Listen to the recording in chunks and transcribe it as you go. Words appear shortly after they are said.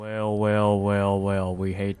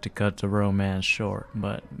hate to cut the romance short,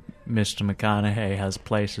 but Mr. McConaughey has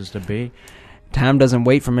places to be. Time doesn't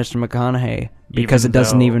wait for Mr. McConaughey because it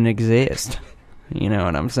doesn't even exist. You know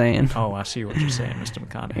what I'm saying? Oh, I see what you're saying, Mr.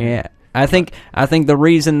 McConaughey. Yeah. I think the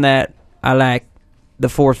reason that I like the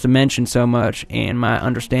fourth dimension so much and my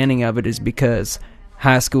understanding of it is because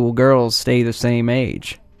high school girls stay the same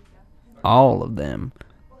age. All of them.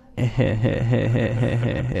 But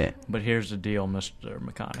here's the deal, Mr.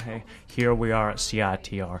 McConaughey. Here we are at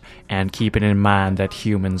CITR, and keeping in mind that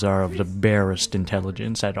humans are of the barest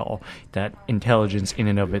intelligence at all, that intelligence in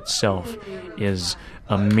and of itself is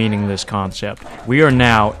a meaningless concept. We are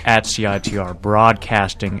now at CITR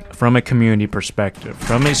broadcasting from a community perspective,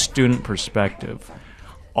 from a student perspective,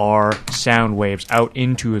 our sound waves out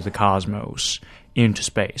into the cosmos, into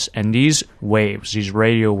space. And these waves, these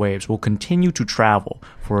radio waves, will continue to travel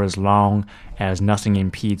for as long as nothing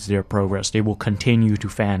impedes their progress. They will continue to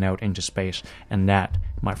fan out into space, and that,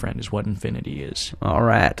 my friend, is what infinity is. All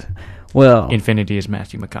right. Well, infinity is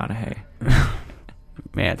Matthew McConaughey.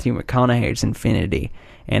 Matthew McConaughey's infinity,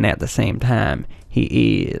 and at the same time, he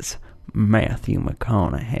is Matthew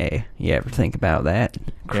McConaughey. You ever think about that?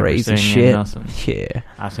 Crazy shit. Yeah.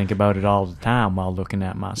 I think about it all the time while looking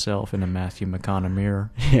at myself in a Matthew McConaughey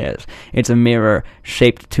mirror. Yes. It's a mirror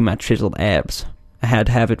shaped to my chiseled abs. I had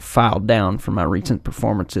to have it filed down for my recent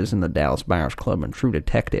performances in the Dallas Buyers Club and True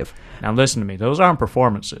Detective. Now listen to me. Those aren't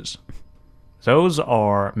performances. Those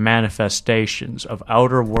are manifestations of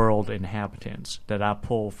outer world inhabitants that I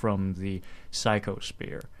pull from the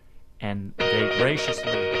psychosphere. And they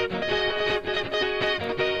graciously...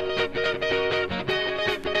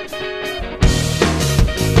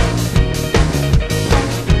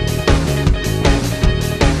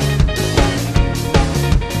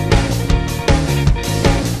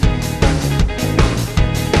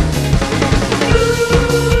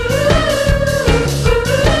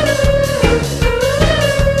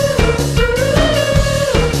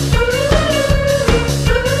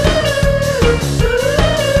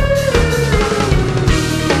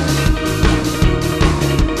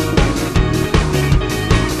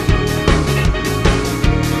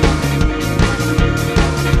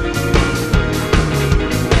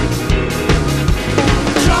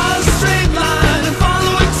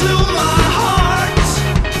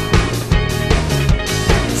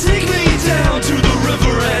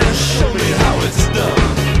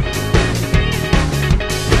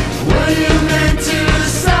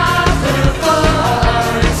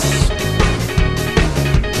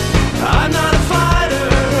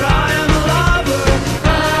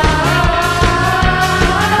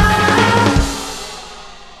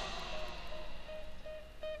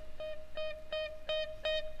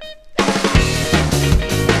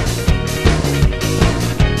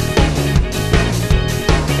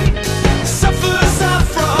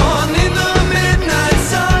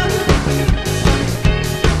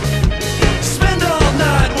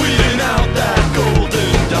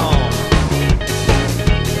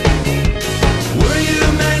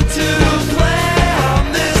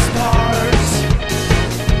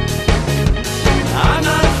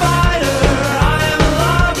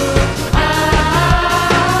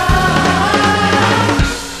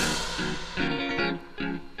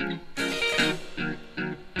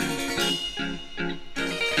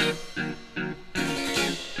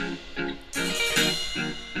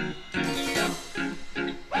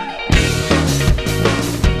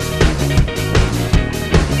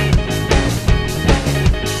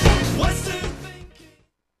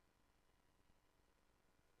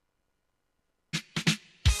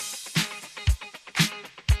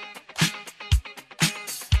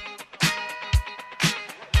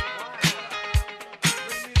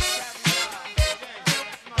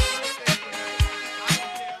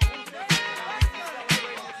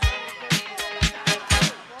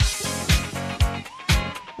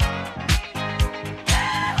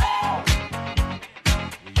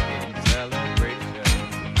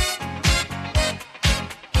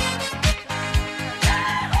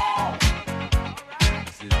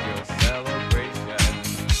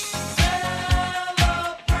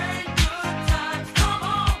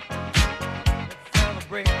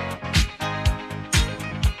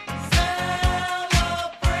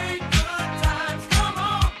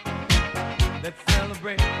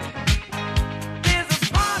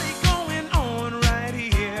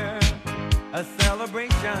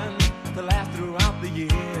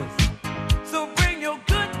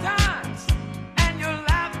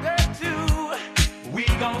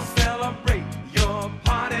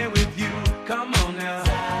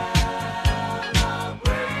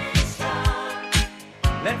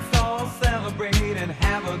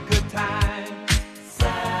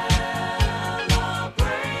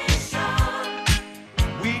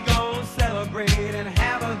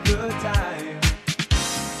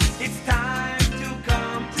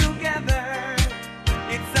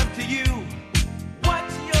 you.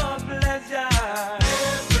 What's your pleasure?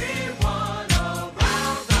 Everyone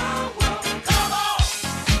around the world, come on!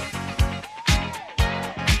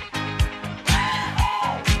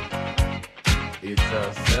 It's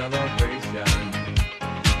a celebration.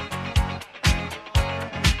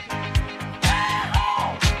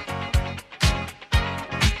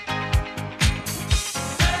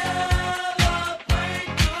 Celebrate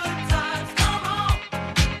good times, come on!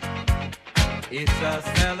 It's a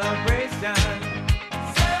celebration.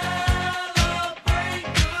 Celebrate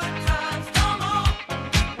good times, come on!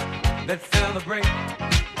 Let's celebrate.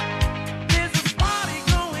 There's a party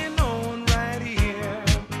going on right here.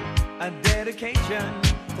 A dedication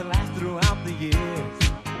to last throughout the years.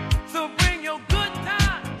 So bring your good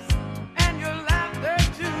times and your laughter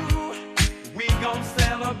too. We gon'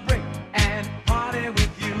 celebrate and party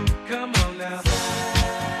with you. Come on now.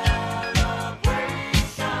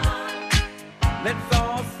 Celebration. Let's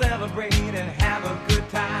all celebrate and have a good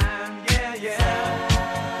time. Yeah,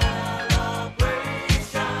 yeah.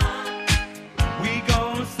 Celebration. We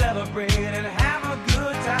gon' celebrate and have a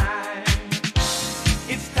good time.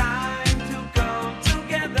 It's time to come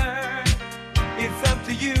together. It's up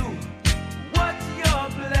to you. What's your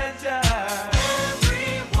pleasure?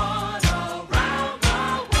 Everyone around the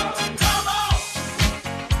world, come on!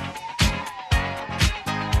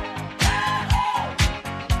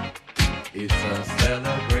 It's a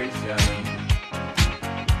celebration.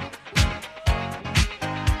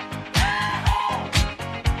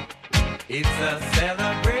 It's a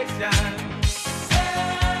celebration.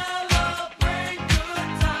 Celebrate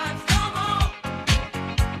good times, come on!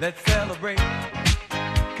 Let's celebrate.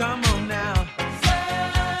 Come on now.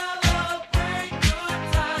 Celebrate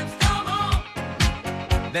good times, come on!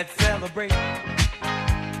 Let's celebrate.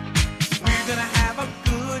 We're gonna have a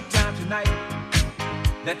good time tonight.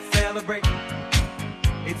 Let's celebrate.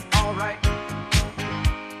 It's alright.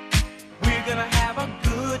 We're gonna have a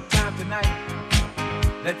good time tonight.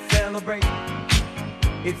 Let's celebrate.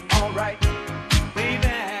 It's alright, baby.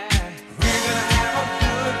 We're gonna have a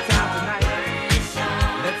good time tonight.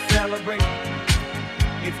 Let's celebrate.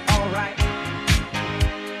 It's alright.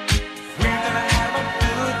 We're gonna have a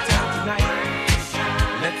good time tonight.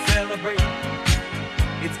 Let's celebrate.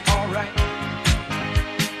 It's alright.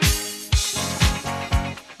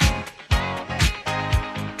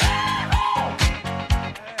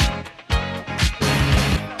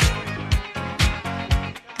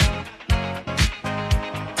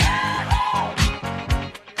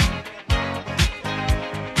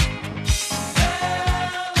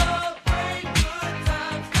 Celebrate good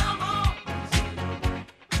times, come on!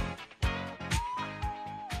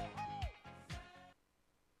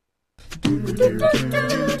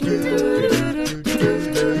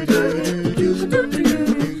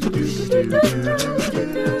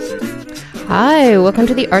 Hi, welcome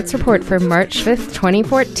to the Arts Report for March 5th,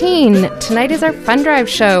 2014. Tonight is our Fun Drive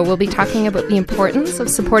show. We'll be talking about the importance of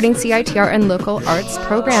supporting CITR and local arts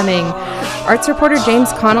programming. Arts reporter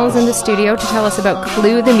James Connell is in the studio to tell us about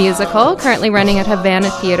Clue the Musical, currently running at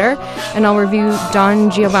Havana Theatre, and I'll review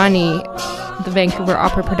Don Giovanni, the Vancouver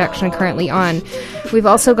opera production currently on. We've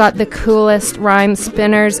also got the coolest rhyme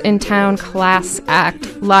spinners in town class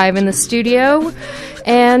act live in the studio.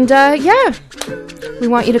 And yeah, we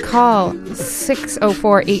want you to call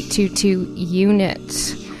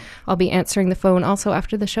 604-822-UNIT. I'll be answering the phone also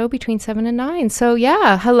after the show between 7 and 9. So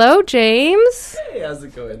yeah, hello, James. Hey, how's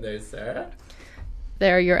it going there, Sarah?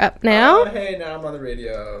 There, you're up now. Oh, hey, now I'm on the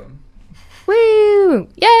radio. Woo!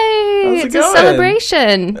 Yay! How's it It's going? a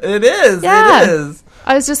celebration. It is. Yeah. It is.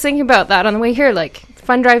 I was just thinking about that on the way here. Like,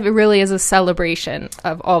 Fun Drive really is a celebration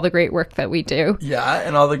of all the great work that we do. Yeah,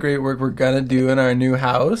 and all the great work we're gonna do in our new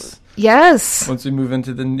house Yes. once we move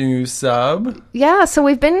into the new sub. Yeah, so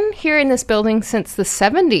we've been here in this building since the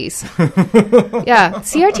 70s. Yeah,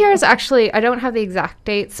 CRTR is actually, I don't have the exact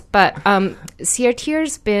dates, but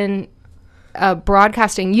CRTR's been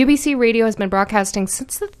broadcasting. UBC Radio has been broadcasting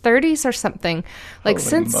since the 30s or something. Like, Holy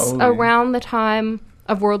since moly. around the time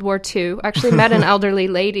of World War II. Actually met an elderly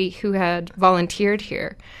lady who had volunteered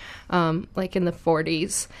here, like in the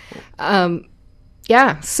 40s.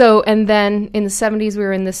 Yeah, so, and then in the 70s we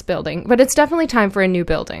were in this building. But it's definitely time for a new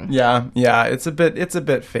building. Yeah, it's a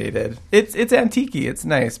bit faded. It's antique-y, it's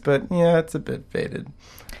nice, but yeah, it's a bit faded.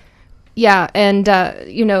 Yeah, and,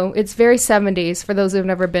 you know, it's very 70s. For those who've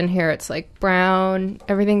never been here, it's like brown.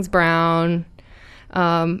 Everything's brown.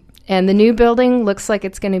 And the new building looks like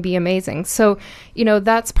it's going to be amazing. So, you know,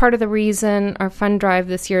 that's part of the reason our fund drive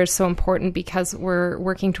this year is so important, because we're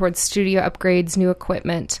working towards studio upgrades, new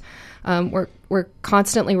equipment. We're we're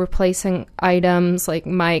constantly replacing items like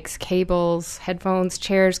mics, cables, headphones,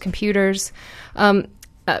 chairs, computers.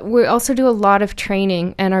 We also do a lot of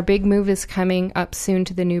training, and our big move is coming up soon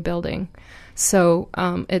to the new building. So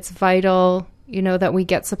it's vital, that we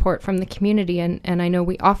get support from the community, and I know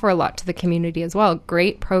we offer a lot to the community as well.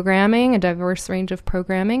 Great programming, a diverse range of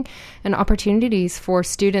programming, and opportunities for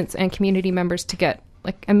students and community members to get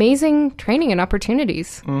amazing training and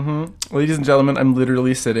opportunities. Mm-hmm. Ladies and gentlemen, I'm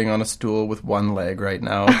literally sitting on a stool with one leg right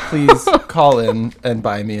now. Please call in and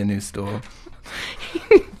buy me a new stool.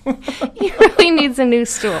 He really needs a new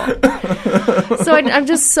stool. So I'm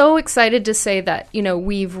just so excited to say that,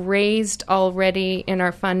 we've raised already in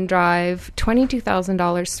our fund drive $22,000,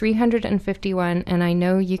 $351, and I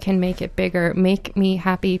know you can make it bigger. Make me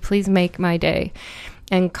happy. Please make my day.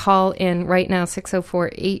 And call in right now,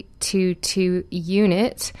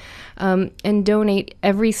 604-822-UNIT, and donate.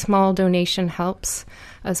 Every small donation helps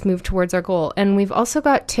us move towards our goal. And we've also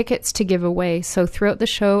got tickets to give away. So throughout the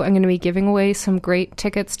show, I'm going to be giving away some great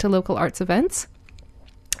tickets to local arts events,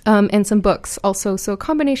 and some books also. So a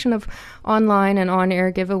combination of online and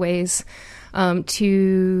on-air giveaways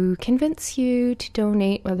to convince you to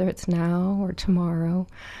donate, whether it's now or tomorrow.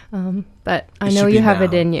 But I know you have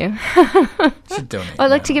it in you. Should donate.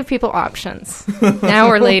 I'd like to give people options, now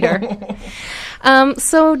or later.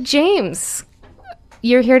 So, James,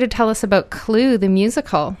 you're here to tell us about Clue, the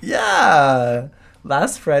musical. Yeah.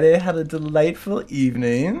 Last Friday, I had a delightful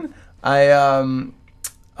evening. I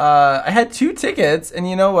had 2 tickets, and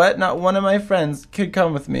you know what? Not one of my friends could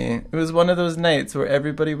come with me. It was one of those nights where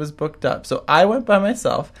everybody was booked up. So I went by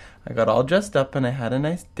myself. I got all dressed up, and I had a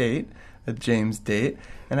nice date, a James date,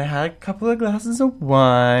 and I had a couple of glasses of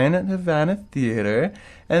wine at Havana Theater,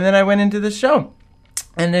 and then I went into the show.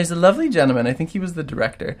 And there's a lovely gentleman, I think he was the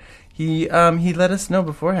director. He let us know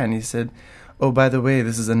beforehand. He said, "Oh, by the way,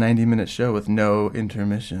 this is a 90-minute show with no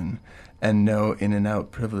intermission and no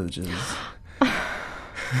in-and-out privileges."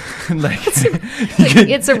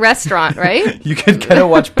 It's a restaurant, right? You could kind of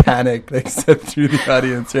watch panic set through the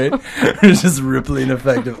audience, right? There's just rippling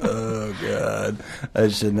effect of, oh god, I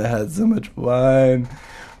shouldn't have had so much wine.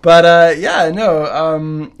 But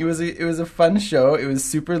it was a fun show. It was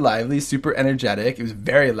super lively, super energetic. It was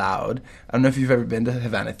very loud. I don't know if you've ever been to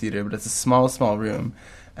Havana Theater, but it's a small room,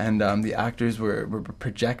 and the actors were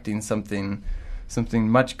projecting something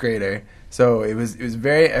much greater. So it was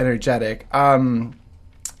very energetic.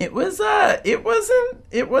 It wasn't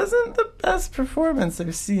the best performance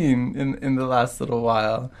I've seen in the last little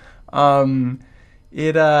while. All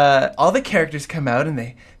the characters come out and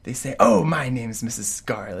they say, "Oh, my name is Mrs.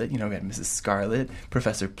 Scarlet." We had Mrs. Scarlet,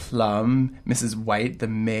 Professor Plum, Mrs. White, the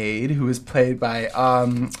maid, who was played by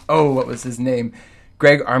what was his name?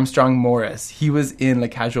 Greg Armstrong Morris. He was in La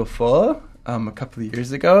Cage aux Folles a couple of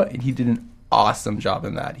years ago, and he did an awesome job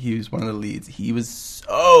in that. He was one of the leads. He was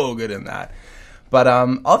so good in that. But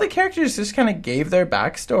all the characters just kind of gave their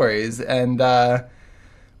backstories, and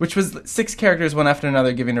which was 6 characters, one after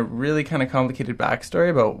another, giving a really kind of complicated backstory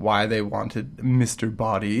about why they wanted Mr.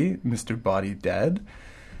 Body dead.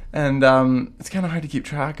 And it's kind of hard to keep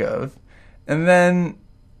track of. And then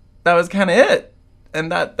that was kind of it.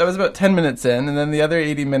 And that was about 10 minutes in, and then the other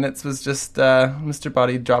 80 minutes was just Mr.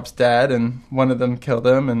 Body drops dead, and one of them killed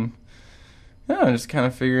him, and just kind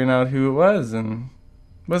of figuring out who it was, and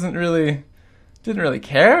didn't really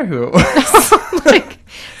care who it was.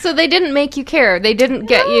 So they didn't make you care. They didn't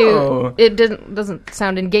get you. It doesn't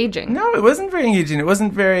sound engaging. No, it wasn't very engaging. It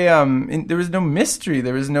wasn't very. There was no mystery.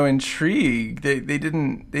 There was no intrigue. They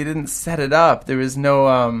didn't set it up. There was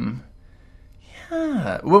no.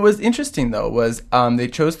 What was interesting though was they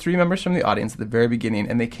chose 3 members from the audience at the very beginning,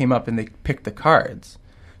 and they came up and they picked the cards.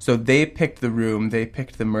 So they picked the room, they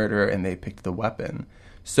picked the murderer, and they picked the weapon.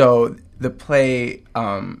 So the play,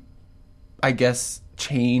 I guess,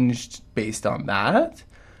 changed based on that.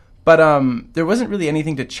 But there wasn't really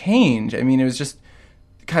anything to change. I mean, it was just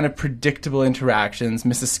kind of predictable interactions.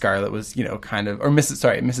 Mrs. Scarlet was,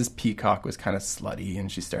 Mrs. Peacock was kind of slutty,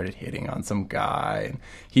 and she started hitting on some guy, and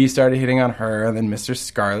he started hitting on her, and then Mr.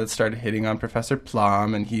 Scarlet started hitting on Professor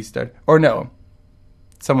Plum, and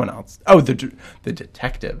someone else. Oh, the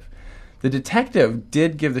detective. The detective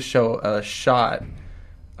did give the show a shot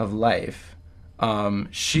of life.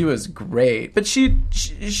 She was great, but she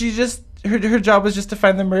just her job was just to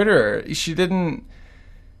find the murderer. She didn't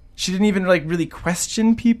even really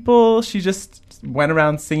question people. She just went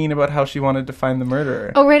around singing about how she wanted to find the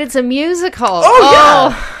murderer. Oh, right, it's a musical.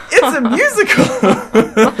 Oh. Yeah, it's a musical.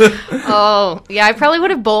 Oh, yeah, I probably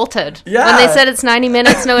would have bolted. Yeah. When they said it's 90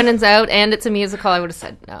 minutes, no in and out, and it's a musical, I would have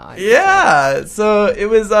said no. Yeah, so it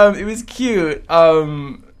was cute.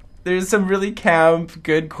 there's some really camp,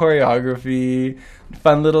 good choreography,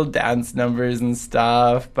 fun little dance numbers and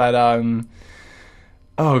stuff. But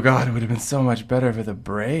oh god, it would have been so much better for the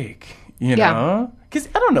break. You Yeah. know, because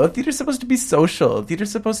I don't know, theater's supposed to be social.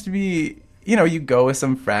 Theater's supposed to be, you know, you go with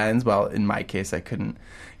some friends. Well, in my case, I couldn't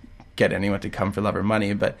get anyone to come for love or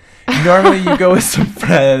money, but normally you go with some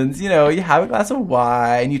friends, you know, you have a glass of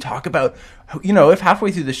wine, you talk about, you know, if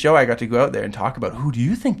halfway through the show I got to go out there and talk about who do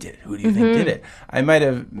you think did it, who do you think did it, I might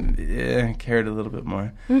have cared a little bit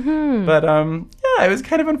more. But yeah, it was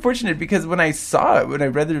kind of unfortunate because when I saw it, when I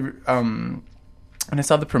read the when I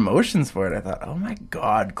saw the promotions for it, I thought, oh my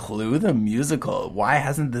god, Clue the musical, why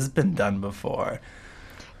hasn't this been done before?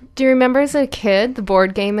 Do you remember as a kid, the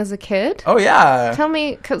board game as a kid? Oh yeah. Tell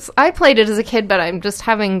me, because I played it as a kid, but I'm just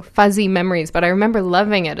having fuzzy memories, but I remember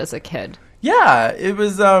loving it as a kid. Yeah, it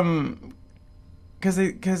was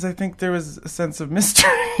because I think there was a sense of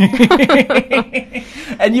mystery,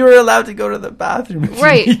 and you were allowed to go to the bathroom, if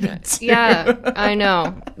Right. You needed to. Yeah, I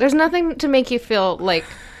know. There's nothing to make you feel like,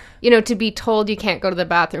 you know, to be told you can't go to the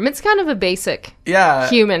bathroom. It's kind of a basic Yeah.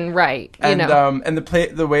 human right, you And know. and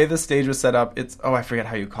the way the stage was set up, it's I forget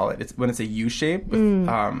how you call it. It's when it's a U shape. With,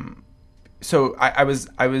 so I was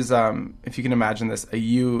if you can imagine this, a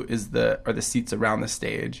U is the seats around the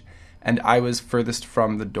stage, and I was furthest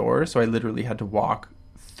from the door, so I literally had to walk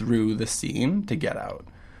through the scene to get out.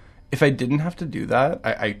 If I didn't have to do that,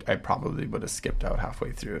 I probably would have skipped out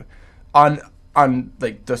halfway through, on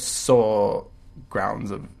like the sole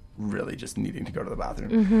grounds of really just needing to go to the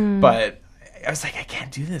bathroom. But I was like, I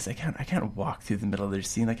can't do this. I can't walk through the middle of their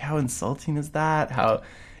scene. Like, how insulting is that? How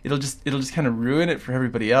it'll just kind of ruin it for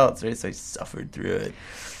everybody else, right? So I suffered through it.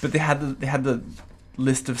 But they had the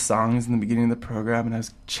list of songs in the beginning of the program, and I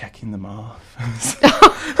was checking them off.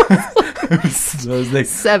 So I was like,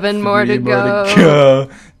 7 more to 3 more go. to go,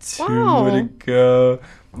 2 Wow. more to go.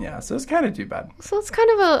 Yeah, so it's kind of too bad. So it's kind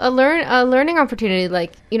of a learning opportunity.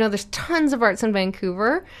 Like, you know, there's tons of arts in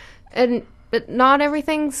Vancouver, but not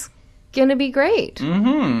everything's gonna be great.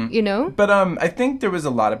 Mm-hmm. You know? But I think there was a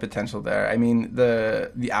lot of potential there. I mean,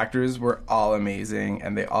 the actors were all amazing,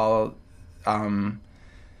 and they all,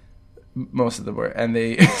 most of them were, and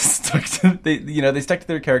they stuck to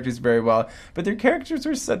their characters very well. But their characters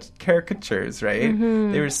were such caricatures, right?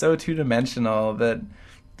 They were so two-dimensional that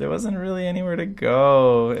there wasn't really anywhere to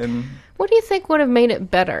go. And What do you think would have made it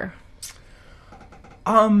better?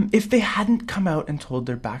 if they hadn't come out and told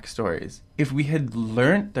their backstories, if we had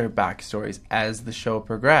learnt their backstories as the show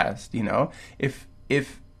progressed, you know, if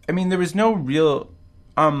I mean, there was no real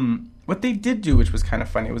what they did do, which was kind of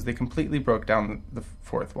funny, was they completely broke down the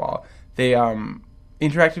fourth wall. They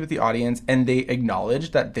interacted with the audience, and they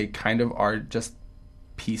acknowledged that they kind of are just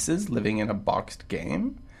pieces living in a boxed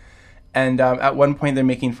game. And at one point, they're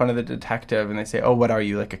making fun of the detective, and they say, "Oh, what are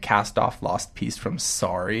you, like a cast-off lost piece from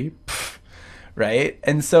Sorry?" Pfft, right?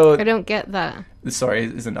 And so, I don't get that. Sorry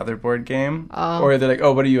is another board game. Oh. Or they're like,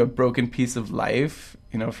 "Oh, what are you, a broken piece of life?"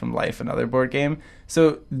 You know, from Life, another board game.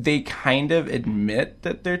 So they kind of admit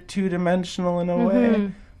that they're two-dimensional in a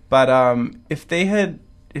way. But if they had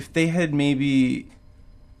maybe,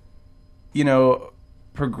 you know,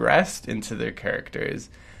 progressed into their characters.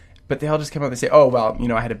 But they all just come out and they say, "Oh, well, you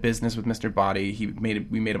know, I had a business with Mr. Body.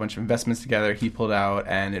 We made a bunch of investments together. He pulled out,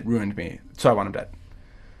 and it ruined me. So I want him dead."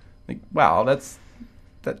 Like, wow, that's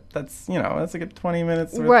you know, that's like a 20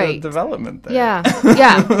 minutes worth Right. of development there. Yeah.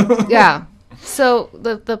 So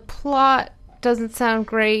the plot doesn't sound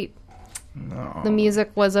great. No. The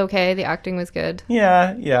music was okay. The acting was good.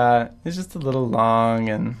 Yeah. It's just a little long,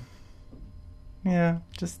 and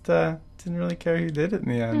just didn't really care who did it in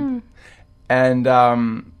the end. And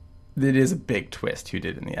it is a big twist who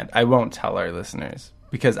did in the end. I won't tell our listeners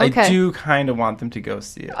because Okay. I do kind of want them to go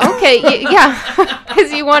see it. Okay, yeah,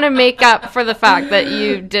 because you want to make up for the fact that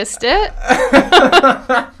you dissed it.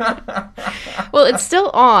 Well, it's still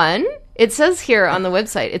on. It says here on the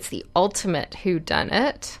website, it's the ultimate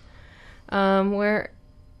whodunit. Where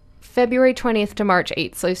February 20th to March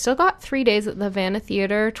 8th. So you've still got 3 days at the Havana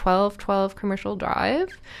Theater, 1212 Commercial Drive,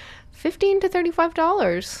 $15 to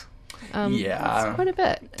 $35. Yeah. That's quite a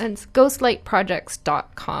bit. And it's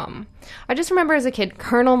ghostlightprojects.com. I just remember as a kid,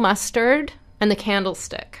 Colonel Mustard and the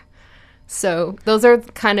Candlestick. So those are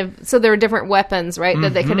so there were different weapons, right,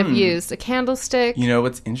 that they could have used. A candlestick. You know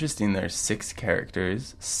what's interesting? There's 6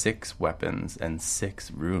 characters, 6 weapons, and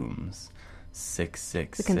 6 rooms.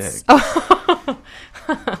 666.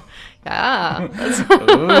 Yeah.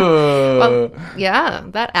 Ooh. Well, yeah,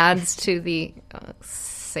 that adds to the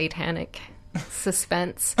satanic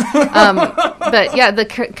suspense. But yeah, the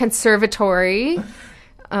conservatory.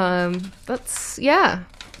 That's Yeah,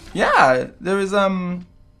 there was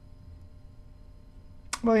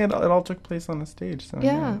Well, yeah, it all took place on a stage. So,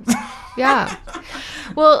 Yeah. Yeah.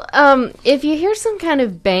 Well, if you hear some kind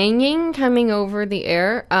of banging coming over the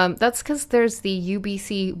air, that's because there's the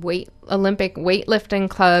UBC Olympic weightlifting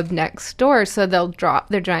club next door. So they'll drop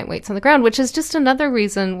their giant weights on the ground, which is just another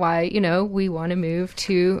reason why, we want to move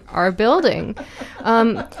to our building.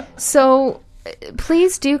 So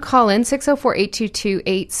please do call in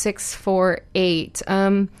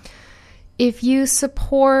 604-822-8648. If you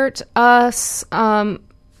support us,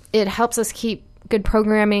 it helps us keep good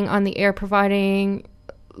programming on the air, providing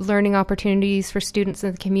learning opportunities for students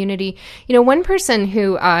in the community. One person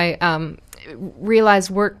who I realized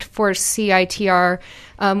worked for CITR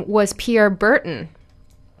was Pierre Burton.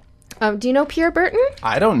 Do you know Pierre Burton?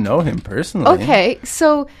 I don't know him personally. Okay,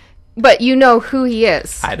 so, but you know who he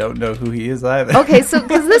is. I don't know who he is either. Okay, so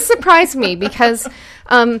because this surprised me because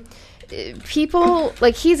people,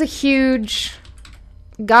 he's a huge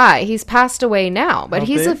guy. He's passed away now, but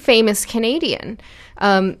he's a famous Canadian.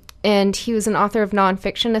 And he was an author of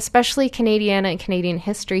nonfiction, especially Canadiana and Canadian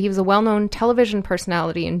history. He was a well-known television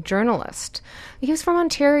personality and journalist. He was from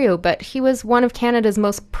Ontario, but he was one of Canada's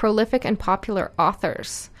most prolific and popular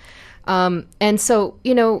authors. And so,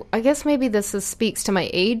 I guess maybe this speaks to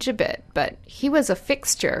my age a bit, but he was a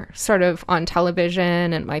fixture sort of on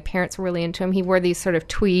television, and my parents were really into him. He wore these sort of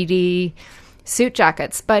tweedy suit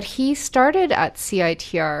jackets, but he started at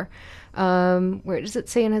CITR. Where does it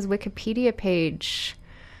say in his Wikipedia page?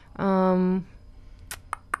 I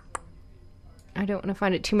don't want to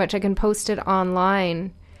find it too much. I can post it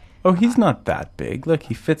online. Oh, he's not that big. Look,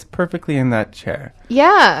 he fits perfectly in that chair.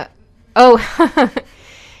 Yeah. Oh,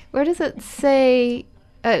 where does it say?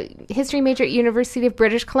 History major at University of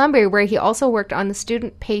British Columbia, where he also worked on the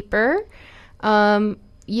student paper.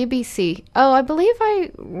 UBC. Oh, I believe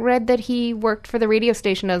I read that he worked for the radio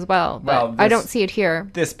station as well, but I don't see it here.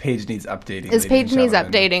 This page needs updating. This page needs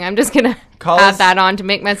updating. I'm just going to add that on to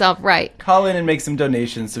make myself right. Call in and make some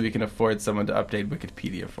donations so we can afford someone to update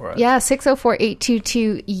Wikipedia for us. Yeah,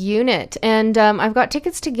 604-822-UNIT. And I've got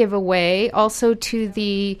tickets to give away also to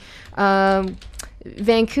the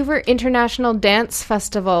Vancouver International Dance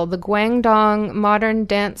Festival, the Guangdong Modern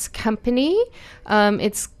Dance Company.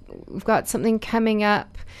 We've got something coming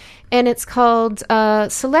up, and it's called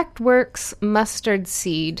Select Works Mustard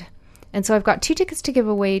Seed. And so I've got 2 tickets to give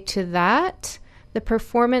away to that. The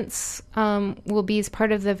performance will be as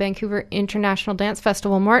part of the Vancouver International Dance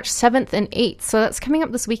Festival, March 7th and 8th. So that's coming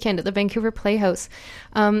up this weekend at the Vancouver Playhouse.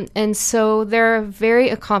 And so they're a very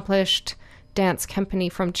accomplished dance company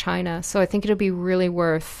from China. So I think it'll be really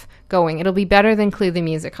worth going. It'll be better than Clue the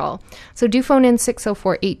Musical. So do phone in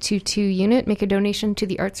 604-822-UNIT, make a donation to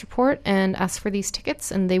the Arts Report, and ask for these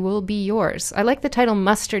tickets, and they will be yours. I like the title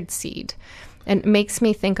Mustard Seed, and it makes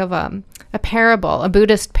me think of a parable, a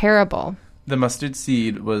Buddhist parable. The Mustard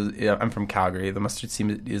Seed was, I'm from Calgary. The Mustard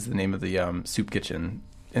Seed is the name of the soup kitchen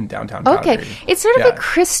in downtown Calgary. Okay. It's sort of a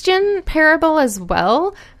Christian parable as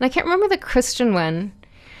well, and I can't remember the Christian one.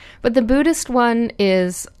 But the Buddhist one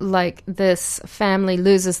is like this family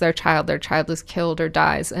loses their child is killed or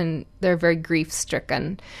dies, and they're very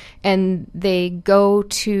grief-stricken. And they go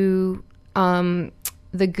to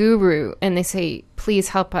the guru, and they say, please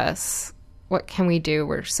help us. What can we do?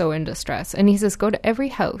 We're so in distress. And he says, go to every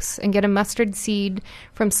house and get a mustard seed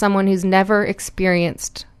from someone who's never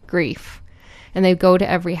experienced grief. And they go to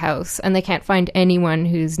every house, and they can't find anyone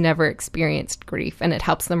who's never experienced grief. And it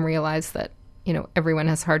helps them realize that, everyone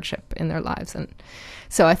has hardship in their lives. And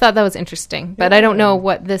so I thought that was interesting, but I don't know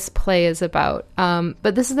what this play is about.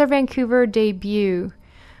 But this is their Vancouver debut.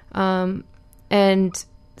 And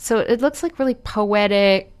so it looks like really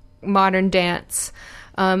poetic, modern dance.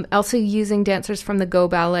 Also using dancers from the Go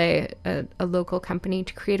Ballet, a local company,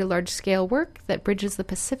 to create a large-scale work that bridges the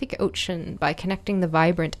Pacific Ocean by connecting the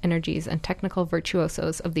vibrant energies and technical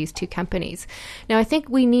virtuosos of these 2 companies. Now, I think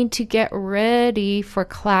we need to get ready for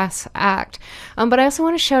class act, but I also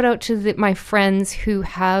want to shout out to my friends who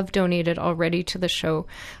have donated already to the show.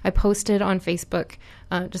 I posted on Facebook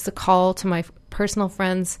just a call to my personal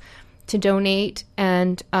friends to donate,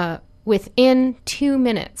 and within 2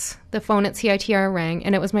 minutes, the phone at CITR rang,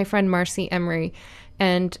 and it was my friend Marcy Emery,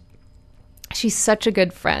 and she's such a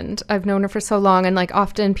good friend. I've known her for so long, and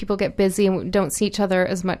often people get busy and don't see each other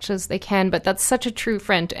as much as they can, but that's such a true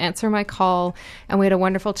friend to answer my call, and we had a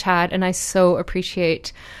wonderful chat, and I so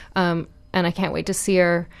appreciate, and I can't wait to see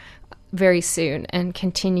her very soon and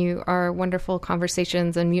continue our wonderful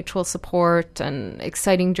conversations and mutual support and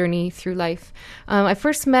exciting journey through life. I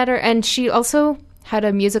first met her, and she also had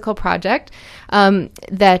a musical project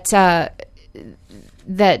that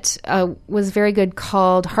was very good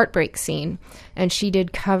called Heartbreak Scene. and she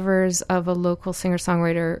did covers of a local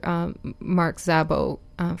singer-songwriter, Mark Szabo,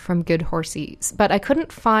 from Good Horsies. But I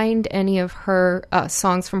couldn't find any of her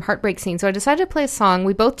songs from Heartbreak Scene, so I decided to play a song.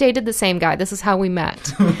 We both dated the same guy. This is how we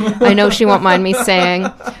met. I know she won't mind me saying.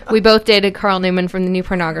 We both dated Carl Newman from the New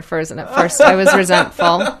Pornographers, and at first I was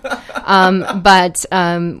resentful. But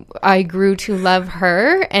I grew to love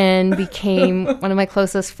her and became one of my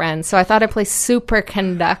closest friends. So I thought I'd play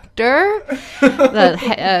Superconductor,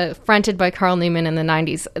 fronted by Carl Newman in the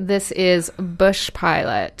 90s. This is Bush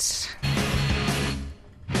Pilot.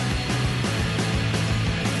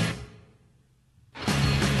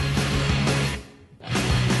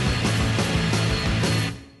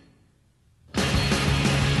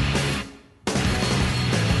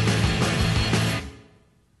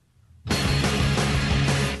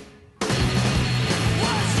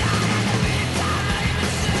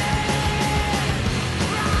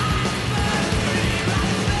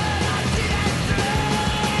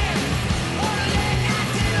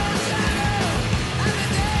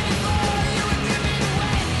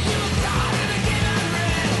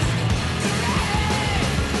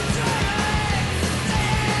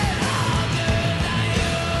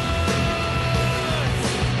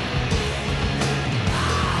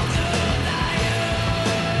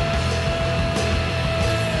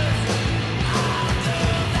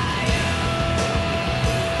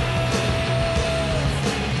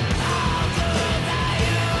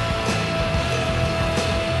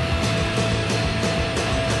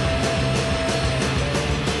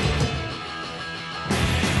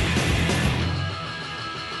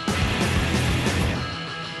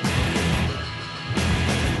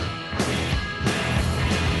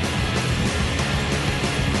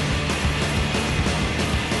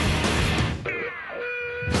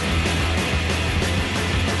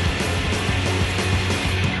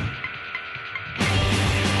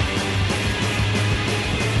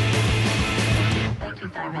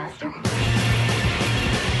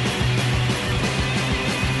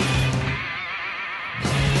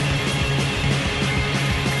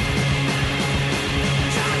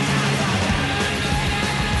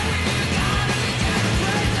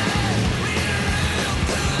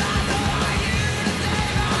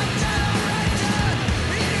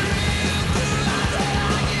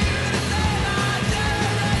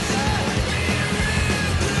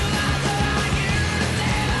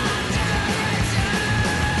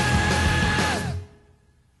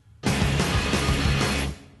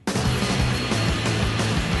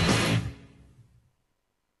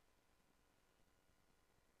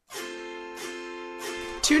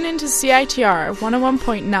 Tune into CITR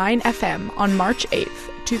 101.9 FM on March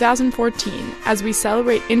 8th, 2014, as we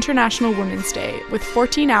celebrate International Women's Day with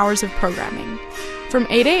 14 hours of programming. From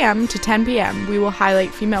 8 a.m. to 10 p.m., we will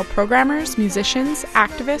highlight female programmers, musicians,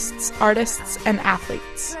 activists, artists, and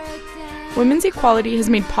athletes. Women's equality has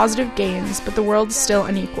made positive gains, but the world is still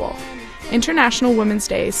unequal. International Women's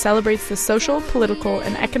Day celebrates the social, political,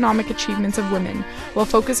 and economic achievements of women while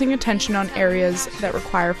focusing attention on areas that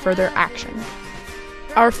require further action.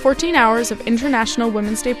 Our 14 hours of International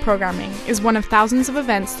Women's Day programming is one of thousands of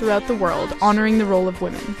events throughout the world honoring the role of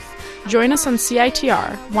women. Join us on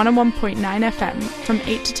CITR 101.9 FM from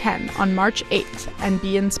 8 to 10 on March 8th and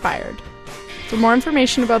be inspired. For more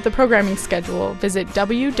information about the programming schedule, visit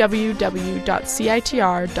www.citr.ca.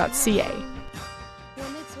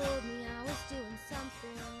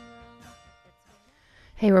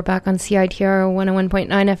 Hey, we're back on CITR 101.9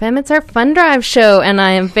 FM. It's our Fun Drive show, and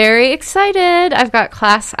I am very excited. I've got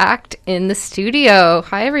Class Act in the studio.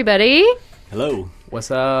 Hi, everybody. Hello.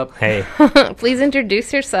 What's up? Hey. Please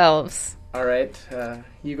introduce yourselves. All right,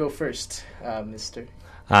 you go first, mister.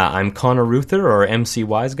 I'm Connor Ruther, or MC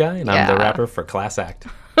Wise Guy, and I'm the rapper for Class Act.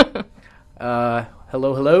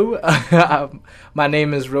 Hello. My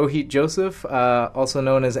name is Rohit Joseph, also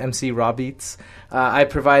known as MC Raw Beats. I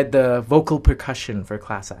provide the vocal percussion for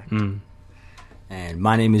Class Act. And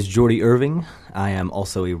my name is Jordy Irving. I am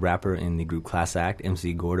also a rapper in the group Class Act,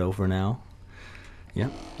 MC Gordo for now. Yeah,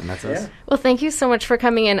 and that's us. Well, thank you so much for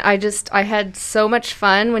coming in. I had so much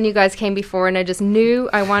fun when you guys came before, and I just knew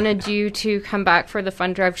I wanted you to come back for the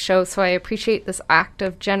Fun Drive show, so I appreciate this act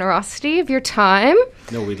of generosity of your time.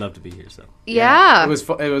 No, we'd love to be here, so. Yeah. It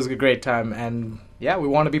was a great time, and yeah, we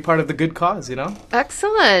want to be part of the good cause, you know?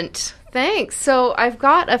 Excellent. Thanks. So I've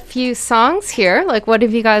got a few songs here. Like, what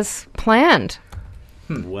have you guys planned?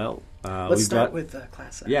 Well, Let's start with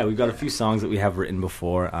Class Act. Yeah, we've got a few songs that we have written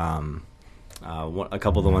before. A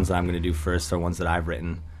couple of the ones that I'm going to do first are ones that I've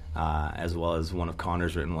written, as well as one of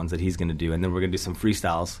Connor's written ones that he's going to do. And then we're going to do some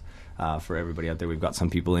freestyles for everybody out there. We've got some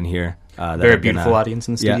people in here. That Very are beautiful audience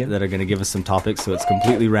in the studio. Yeah, that are going to give us some topics, so it's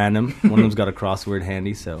completely random. One of them's got a crossword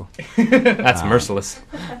handy, so... That's merciless.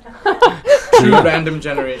 True random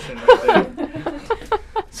generation right there.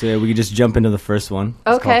 So yeah, we could just jump into the first one.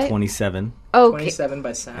 It's Okay. called 27, Okay. 27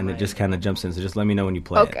 by Sam. and it just kind of jumps in, so just let me know when you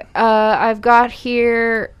play Okay. it. I've got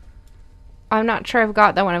here. I'm not sure I've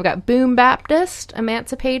got that one. I've got Boom Baptist,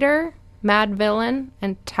 Emancipator, Mad Villain,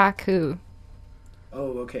 and Taku.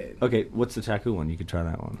 Oh, okay. Okay, what's the Taku one? You could try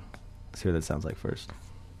that one. Let's hear what that sounds like first.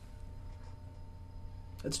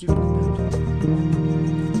 Let's do Is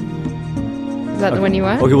that the one you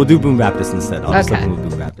want? Okay, we'll do Boom Baptist instead. I'll just Okay. open with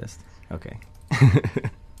Boom Baptist. Okay.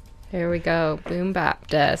 Here we go. Boom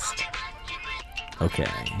Baptist. Okay.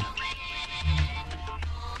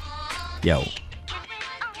 Yo.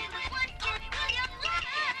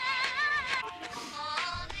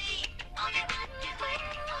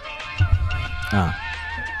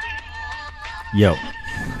 Yo.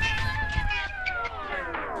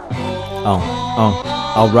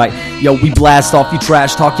 Alright. Yo, we blast off, you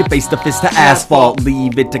trash talk, you face to fist to asphalt.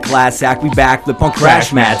 Leave it to class act, we backflip on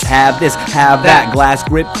crash mats. Have this, have that, glass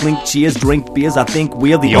grip, clink, cheers, drink beers. I think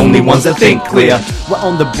we're the only ones that think clear. We're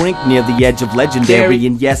on the brink near the edge of legendary,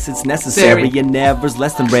 and yes, it's necessary. And never's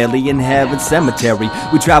less than rarely in heaven's cemetery.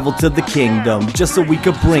 We travel to the kingdom just so we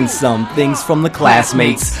could bring some things from the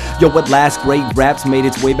classmates. Yo, at last, great raps made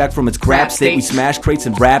its way back from its crap state. We smash crates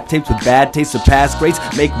and rap tapes with bad taste, surpass grades,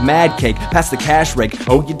 make mad cake, pass the cash rake.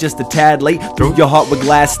 Oh, you're just a tad late. Through your heart with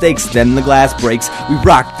glass stakes, then the glass breaks. We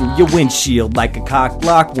rock through your windshield like a cock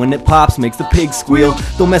block. When it pops, makes the pig squeal.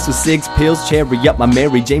 Don't mess with cigs, pills, cherry up my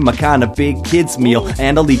Mary Jane, my kind of big kids meal.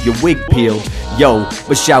 And I'll leave your wig peeled. Yo,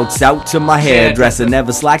 but shouts out to my hairdresser.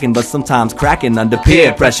 Never slacking, but sometimes cracking under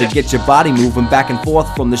peer pressure. Get your body moving back and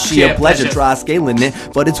forth from the sheer pleasure. Try scaling it,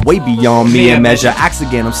 but it's way beyond mere measure. Axe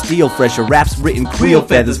again, I'm steel fresher. Raps written creel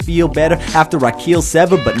feathers. Feel better after I keel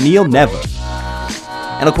sever, but kneel never.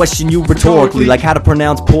 And I'll question you rhetorically, like how to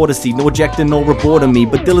pronounce Portishead. No ejecting, no reporting me,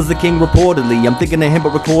 but Dilla's the king reportedly. I'm thinking of him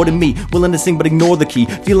but recording me, willing to sing but ignore the key.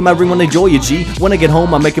 Feeling my ring when I enjoy you, G. When I get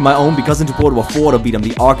home, I'm making my own because into quarter afford a beat. I'm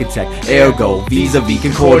the architect, ergo, vis-a-vis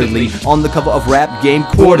concordantly. On the cover of Rap Game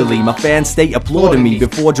Quarterly, my fans stay applauding me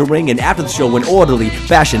before, during, and after the show in orderly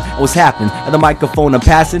fashion. What's happening? At the microphone I'm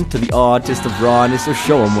passing to the artist of rawness, so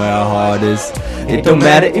show 'em where our heart is. It don't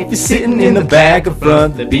matter if you're sitting in the back or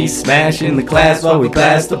front, the beat smashing the class while we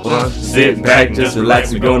pass the blunt. Sit back, just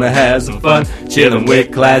relax, we're gonna have some fun. Chillin'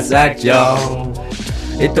 with Class Act, y'all.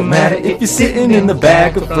 It don't matter if you're sitting in the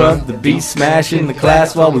back or front, the beat smashing the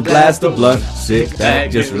class while we blast the blunt. Sit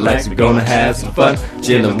back, just relax, we're gonna have some fun.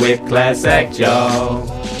 Chillin' with Class Act, y'all.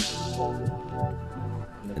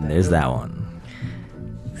 And there's that one.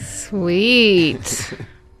 Sweet.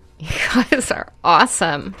 You guys are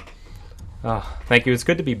awesome. Oh, thank you. It's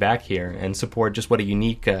good to be back here and support just what a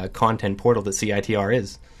unique content portal that CITR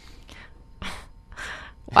is.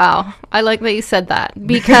 Wow. I like that you said that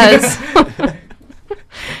because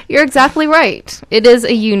you're exactly right. It is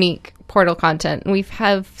a unique portal content. We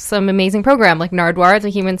have some amazing program like Nardwar, the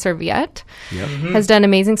Human Serviette, has done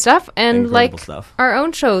amazing stuff. And Incredible like stuff. our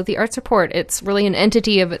own show, The Arts Report, it's really an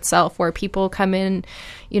entity of itself where people come in,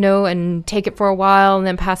 you know, and take it for a while and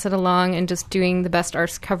then pass it along and just doing the best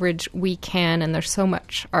arts coverage we can. And there's so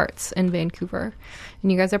much arts in Vancouver.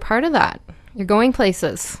 And you guys are part of that. You're going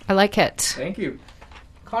places. I like it. Thank you.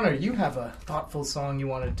 Connor, you have a thoughtful song you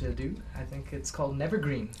wanted to do. I think it's called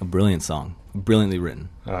Nevergreen. A brilliant song. Brilliantly written.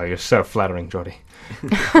 Oh, you're so flattering, Jordy.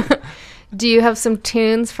 Do you have some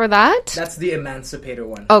tunes for that? That's the Emancipator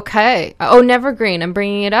one. Okay. Oh, Nevergreen. I'm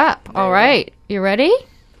bringing it up. All you right. You ready?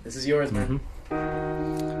 This is yours, man.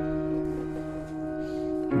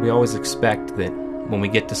 We always expect that when we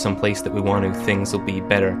get to some place that we want to, things will be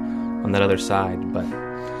better on that other side. But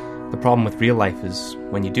the problem with real life is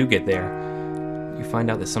when you do get there, you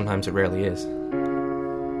find out that sometimes it rarely is.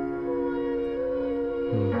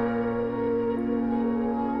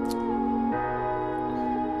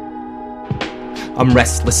 I'm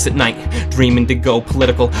restless at night, dreaming to go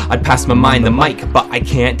political. I'd pass my mind the mic, but I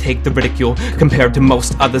can't take the ridicule. Compared to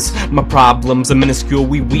most others, my problems are minuscule.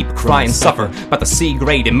 We weep, cry, and suffer about the C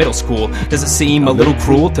grade in middle school. Does it seem a little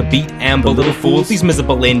cruel to beat and belittle fools? These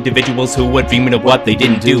miserable individuals who are dreaming of what they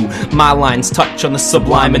didn't do. My lines touch on the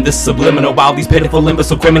sublime and the subliminal, while these pitiful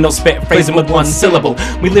imbecile criminals spit phrasing with one syllable.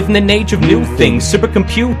 We live in an age of new things,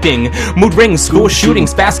 supercomputing, mood rings, school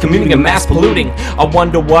shootings, fast commuting, and mass polluting. I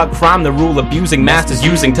wonder what crime the rule abusing confusing masters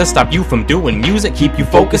using to stop you from doing music, keep you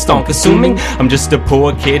focused on consuming. I'm just a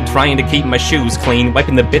poor kid trying to keep my shoes clean,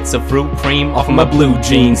 wiping the bits of fruit cream off of my blue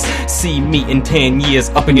jeans. See me in 10 years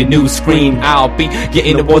up in your new screen. I'll be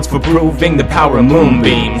getting awards for proving the power of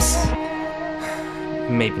moonbeams.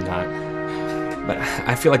 Maybe not, but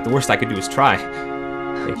I feel like the worst I could do is try.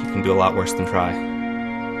 If you can do a lot worse than try,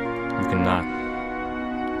 you cannot.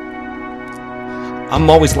 I'm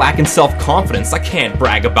always lacking self-confidence. I can't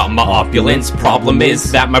brag about my opulence. Problem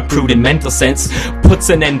is that my prudent mental sense puts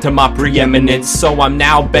an end to my preeminence. So I'm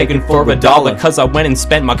now begging for $1 cause I went and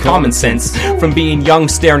spent my common sense. From being young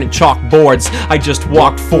staring at chalkboards, I just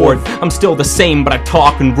walked forward. I'm still the same, but I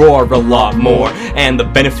talk and roar a lot more. And the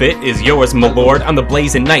benefit is yours, my lord. I'm the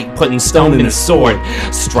blazing knight putting stone in his sword,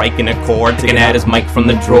 striking a chord, taking out his mic from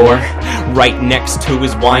the drawer, right next to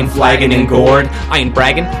his wine flagon and gourd. I ain't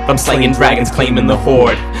bragging, but I'm slaying dragons, claiming the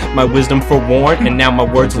horde. My wisdom forewarned, and now my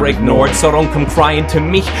words were ignored. So don't come crying to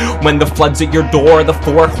me when the flood's at your door. The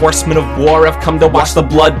 4 horsemen of war have come to watch the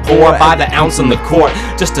blood pour by the ounce in the court,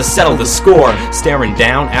 just to settle the score. Staring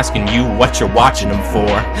down, asking you what you're watching them for.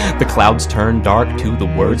 The clouds turn dark to the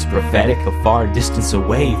words prophetic, a far distance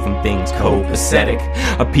away from things copacetic.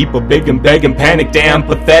 A people big and begging, panic, damn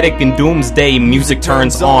pathetic. In doomsday, music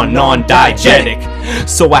turns on, non-diegetic.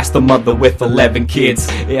 So ask the mother with 11 kids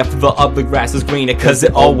if the other grass is greener, cause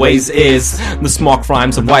it always is. The small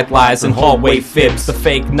crimes of white lies and hallway fibs, the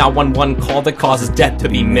fake 911 call that causes death to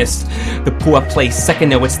be missed. The poor place second,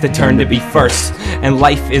 now it's the turn to be first. And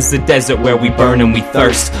life is the desert where we burn and we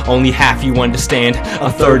thirst. Only half you understand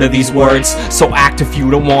a third of these words, so act if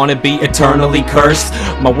you don't want to be eternally cursed.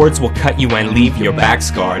 My words will cut you and leave your back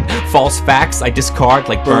scarred. False facts I discard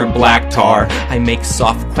like burnt black tar. I make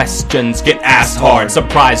soft questions get asked hard.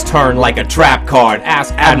 Surprise turn like a trap card.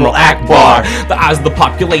 Ask Admiral Akbar. The eyes of the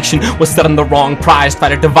population was set on the wrong prize. Try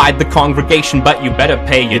to divide the congregation, but you better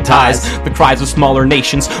pay your tithes. The cries of smaller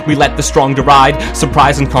nations we let the strong deride.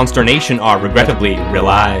 Surprise and consternation are regrettably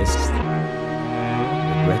realized.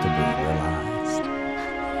 Regrettably realized.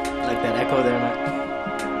 Like that echo there, Matt.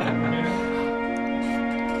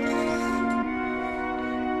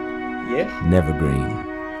 Yeah. Nevergreen.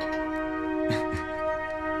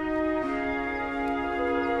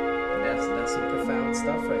 That's some profound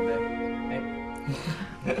stuff right there. Hey.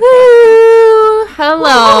 Woo!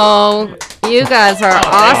 Hello. You guys are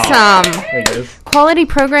awesome. There you go. Quality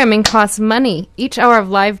programming costs money. Each hour of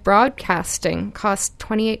live broadcasting costs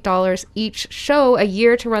 $28 each show. A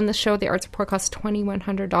year to run the show, the Arts Report, costs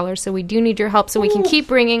 $2,100. So we do need your help so we can keep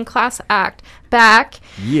bringing Class Act back.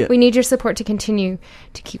 Yeah. We need your support to continue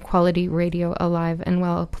to keep quality radio alive and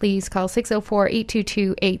well. Please call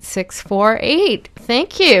 604-822-8648.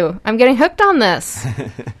 Thank you. I'm getting hooked on this.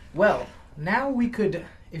 Well, now we could,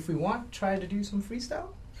 if we want, try to do some freestyle.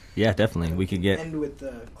 Yeah, definitely. We could get. End with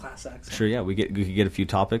the class act. Sure, yeah. We could get a few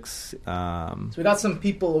topics. So we got some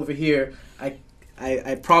people over here. I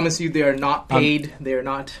promise you, they are not paid. They are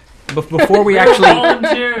not. Before we actually...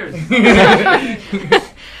 Volunteers.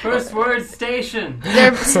 First word station.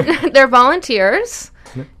 They're volunteers.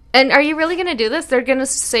 And are you really going to do this? They're going to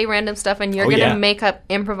say random stuff and you're going to make up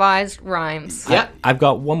improvised rhymes. Yeah. I've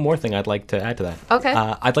got one more thing I'd like to add to that. Okay.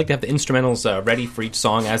 I'd like to have the instrumentals ready for each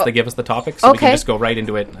song as they give us the topic, so we can just go right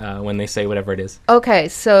into it when they say whatever it is. Okay,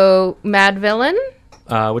 so Mad Villain.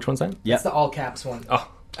 Which one's that? Yeah. It's the all caps one.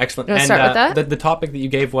 Oh, excellent. You wanna start with that? The topic that you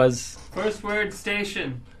gave was... First word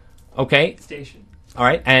station. Okay. Station. All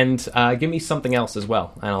right, and give me something else as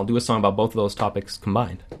well, and I'll do a song about both of those topics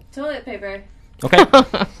combined. Toilet paper. Okay.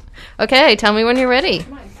 Okay, tell me when you're ready.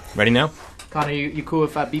 Ready now? Connor, you cool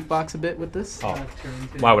if I beatbox a bit with this? Oh,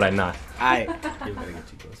 why would I not? Aye. You gotta get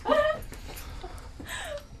too close.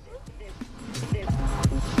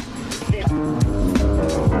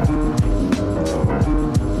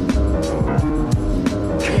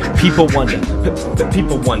 People wonder.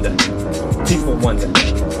 People wonder. People wonder.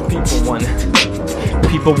 People wonder.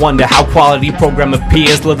 People wonder how quality program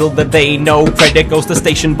appears. Little that they know, credit goes to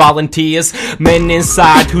station volunteers. Men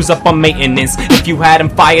inside, who's up on maintenance? If you had them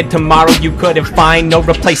fired tomorrow, you couldn't find no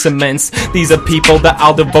replacements. These are people that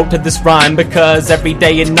I'll devote to this rhyme, because every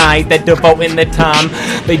day and night they're devoting their time.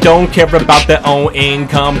 They don't care about their own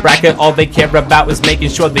income bracket. All they care about is making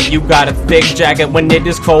sure that you got a thick jacket when it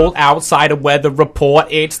is cold outside. A weather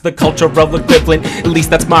report, it's the cultural equivalent. At least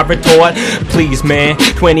that's my retort. Please, man,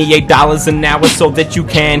 $28 an hour so that that you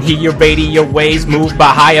can hear your radio waves moved by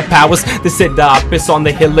higher powers. They sit up, it's on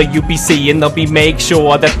the hill of UBC, and they'll be make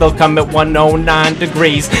sure that they'll come at 109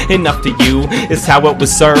 degrees. Enough to you is how it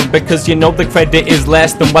was served, because you know the credit is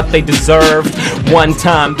less than what they deserved. One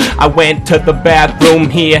time I went to the bathroom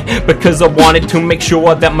here because I wanted to make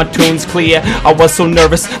sure that my tune's clear. I was so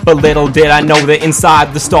nervous, but little did I know that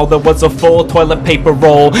inside the stall there was a full toilet paper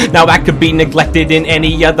roll. Now I could be neglected in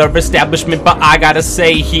any other establishment, but I gotta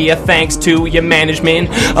say here, thanks to your management.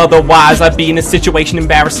 Otherwise I'd be in a situation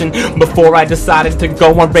embarrassing. Before I decided to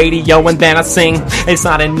go on radio and then I sing. It's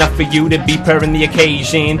not enough for you to be pairing the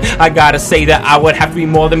occasion. I gotta say that I would have to be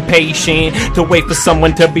more than patient to wait for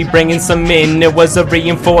someone to be bringing some in. It was a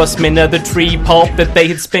reinforcement of the tree pulp that they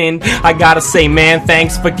had spinned. I gotta say, man,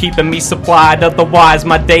 thanks for keeping me supplied. Otherwise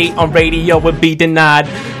my date on radio would be denied.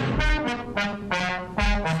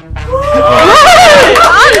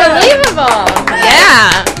 Unbelievable.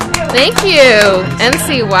 Yeah. Thank you,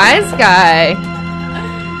 MC Wise Guy.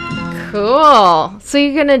 Cool. So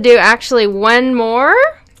you're going to do actually one more?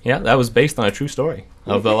 Yeah, that was based on a true story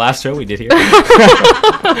of the last show we did here.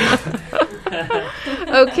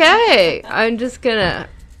 Okay. I'm just going to...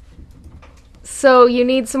 So you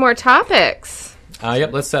need some more topics.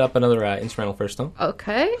 Yep, let's set up another instrumental first, though.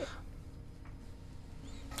 Okay.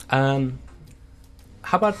 How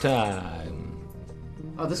about...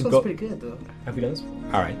 Oh, this one's Go- pretty good, though. Have we done this?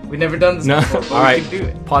 All right. We've never done this No. before, but All right. we can do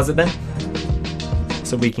it. Pause it then.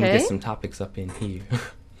 So we can Okay. get some topics up in here.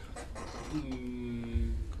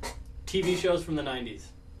 TV shows from the 90s.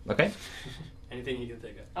 Okay. Anything you can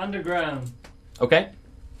think of. Underground. Okay.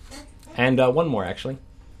 And one more, actually.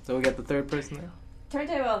 So we got the third person there.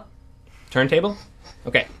 Turntable. Turntable?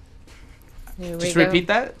 Okay. Here we Just go. repeat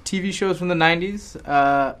that. TV shows from the 90s,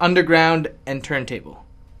 Underground, and Turntable.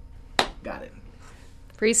 Got it.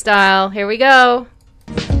 Freestyle. Here we go.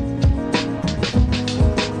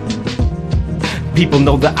 People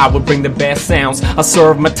know that I would bring the best sounds. I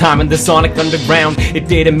served my time in the Sonic Underground. It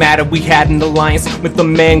didn't matter, we had an alliance with the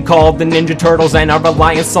men called the Ninja Turtles, and our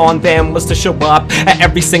reliance on them was to show up at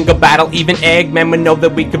every single battle. Even Eggman would know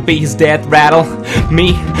that we could be his death rattle.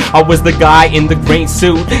 Me, I was the guy in the green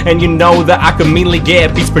suit, and you know that I could meanly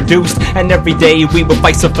get beats produced. And every day we would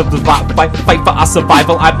fight for our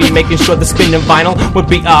survival. I'd be making sure the spinning vinyl would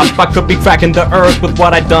be up. I could be cracking the earth with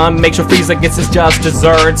what I done. Make sure Frieza gets his just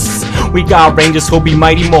desserts. We got Rangers who'll be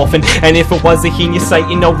mighty morphin', and if it was a Henia site,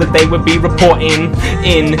 you know that they would be reporting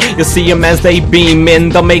in. You'll see them as they beam in.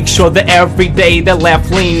 They'll make sure that every day they're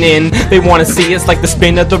left leaning. They wanna see us like the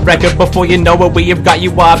spin of the record. Before you know it, we have got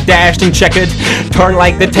you off dashed and checkered. Turn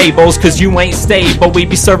like the tables, cause you ain't stable. We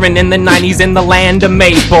be serving in the 90s in the land of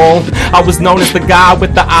Maple. I was known as the guy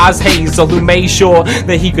with the eyes hazel, who made sure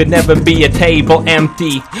that he could never be a table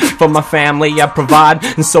empty. For my family I provide,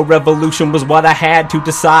 and so revolution was what I had to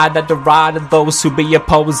decide. I derided those who be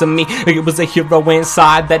opposing me. It was a hero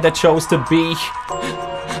inside that I chose to be.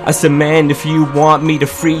 I said, man, if you want me to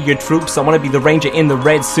free your troops, I want to be the ranger in the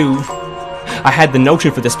red suit. I had the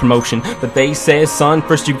notion for this promotion, but they said, son,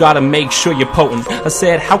 first you gotta make sure you're potent. I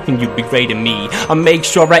said, how can you be greater than me? I make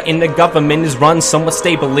sure right in the government is run somewhat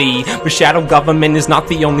stably, but shadow government is not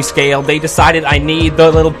the only scale. They decided I need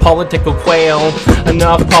the little political quail.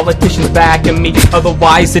 Enough politicians backing me,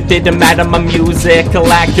 otherwise it didn't matter my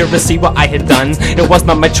musical accuracy. What I had done, it was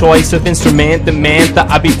not my choice of instrument that meant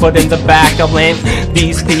that I'd be put in the back. I lent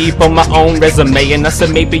these people my own resume, and I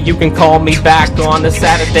said maybe you can call me back on a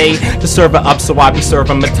Saturday to serve it up, so I be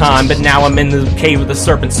serving my time. But now I'm in the cave with the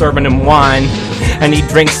serpent serving him wine, and he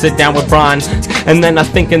drinks it down with bronze. And then I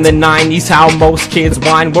think in the 90s how most kids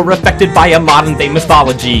whine were affected by our modern day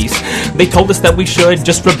mythologies. They told us that we should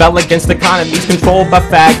just rebel against economies controlled by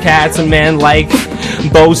fat cats and men like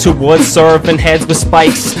those who would serve in heads with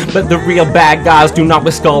spikes. But the real bad guys do not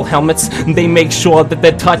wear skull helmets. They make sure that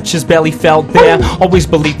their touch is barely felt there. Always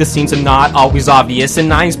believe the scenes are not always obvious. In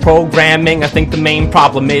 9's programming, I think the main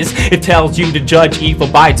problem is it tells you to judge evil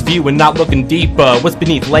by its view and not looking deeper what's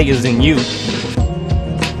beneath layers in you.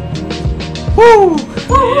 Woo!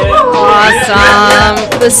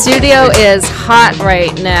 Awesome. The studio is hot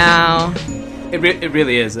right now. It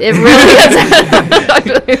really is. It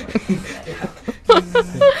really is.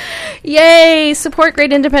 Yay! Support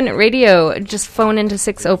great independent radio. Just phone into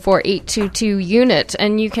 604-822-UNIT,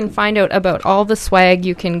 and you can find out about all the swag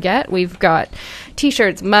you can get. We've got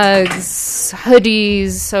T-shirts, mugs,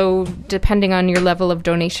 hoodies, so depending on your level of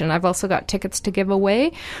donation. I've also got tickets to give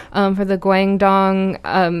away for the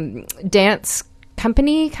Guangdong Dance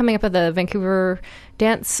Company coming up at the Vancouver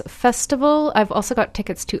Dance Festival. I've also got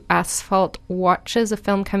tickets to Asphalt Watches, a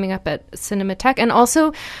film coming up at Cinematheque, and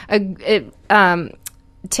also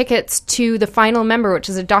tickets to The Final Member, which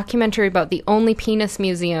is a documentary about the only penis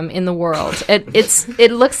museum in the world.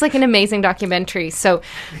 It looks like an amazing documentary. So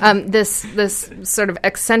this sort of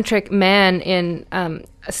eccentric man in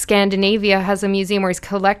Scandinavia has a museum where he's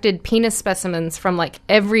collected penis specimens from like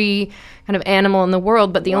every kind of animal in the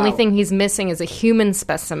world, but the only thing he's missing is a human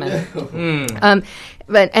specimen. Two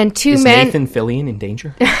Is men. Nathan Fillion in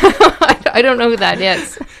danger? I don't know who that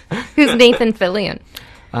is. Who's Nathan Fillion?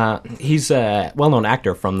 He's a well-known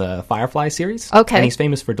actor from the Firefly series. Okay. And he's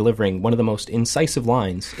famous for delivering one of the most incisive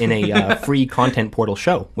lines in a free content portal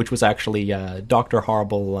show, which was actually Dr.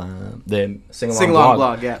 Horrible, the sing-along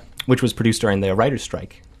blog, yeah. which was produced during the writer's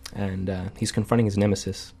strike. And he's confronting his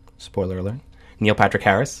nemesis, spoiler alert, Neil Patrick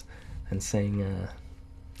Harris, and saying,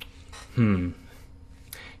 you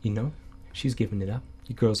know, she's giving it up.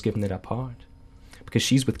 Your girl's giving it up hard. Because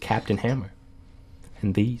she's with Captain Hammer.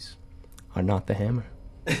 And these are not the hammer.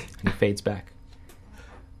 And he fades back.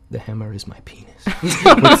 The hammer is my penis.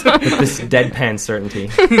 with this deadpan certainty.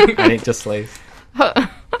 And it just slays.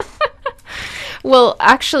 Well,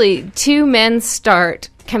 actually, two men start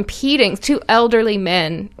competing, two elderly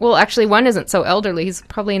men. Well, actually, one isn't so elderly. He's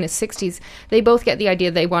probably in his 60s. They both get the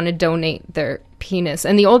idea they want to donate their penis.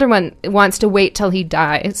 And the older one wants to wait till he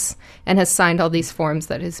dies and has signed all these forms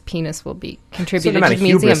that his penis will be contributed Certain to amount the of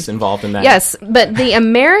museum. hubris involved in that. Yes, but the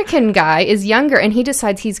American guy is younger, and he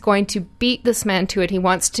decides he's going to beat this man to it. He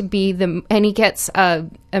wants to be and he gets a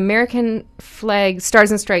American flag, Stars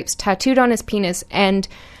and Stripes, tattooed on his penis, and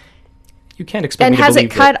You can't expect me to has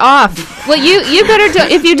believe it cut off. Well, you better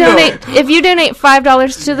if you donate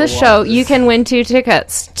 $5 to the show, you can win 2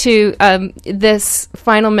 tickets to this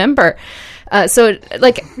Final Member. So,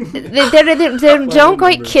 like, they don't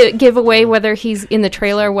quite give away whether he's in the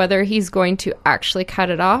trailer, whether he's going to actually cut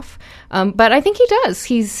it off. But I think he does.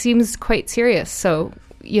 He seems quite serious. So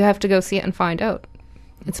you have to go see it and find out.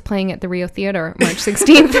 It's playing at the Rio Theater March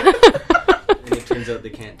 16th. And it turns out they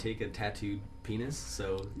can't take a tattooed penis,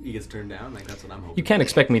 so he gets turned down. Like, that's what I'm hoping. You can't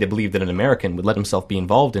expect me to believe that an American would let himself be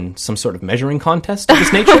involved in some sort of measuring contest of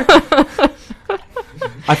this nature.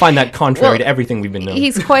 I find that contrary to everything we've been known.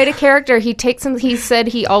 He's quite a character. He said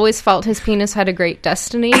he always felt his penis had a great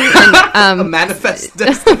destiny. And, A manifest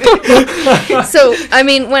destiny. So, I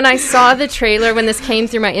mean, when I saw the trailer, when this came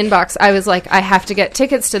through my inbox, I was like, I have to get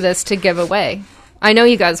tickets to this to give away. I know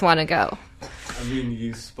you guys want to go. I mean,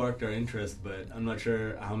 you sparked our interest, but I'm not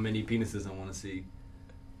sure how many penises I want to see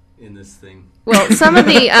in this thing. Well, some of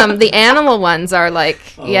the animal ones are like,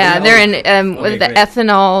 they're in with the great.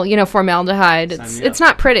 ethanol, formaldehyde. It's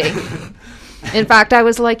not pretty. In fact, I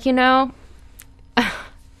was like, you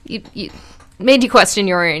made you question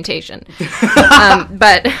your orientation.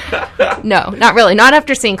 But no, not really. Not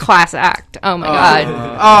after seeing Class Act. Oh my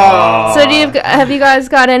God. So have you guys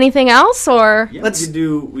got anything else, or Yeah, we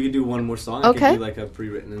could do one more song. Okay. I could do like a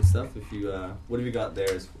pre-written and stuff. If you, what have you got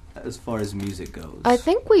there as far as music goes? I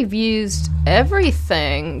think we've used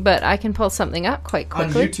everything, but I can pull something up quite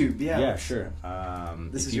On quickly. YouTube, yeah. Yeah, sure.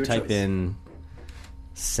 This if is you your type choice. in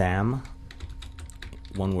Sam,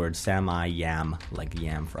 one word, Sam I Yam, like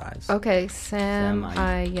yam fries. Okay, Sam, Sam,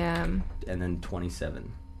 I am. And then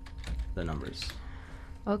 27, the numbers.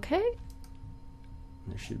 Okay.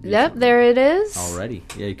 There should be Yep, something. there it is. Already.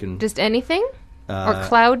 Yeah, you can. Just anything? Or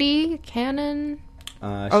Cloudy, Canon?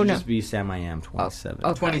 Should no. just be Sam I Am 27.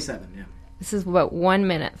 Okay. 27, yeah. This is about 1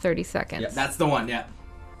 minute, 30 seconds. Yeah, That's the one, yeah.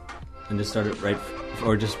 And just start it right,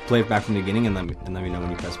 or just play it back from the beginning and let me know when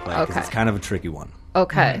you press play. Because Okay. it's kind of a tricky one.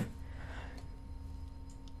 Okay.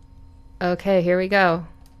 Okay, here we go.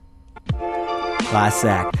 Class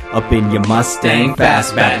act, up in your Mustang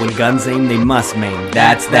fastback. When guns aim, they must maim,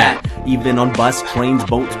 that's that. Even on bus, trains,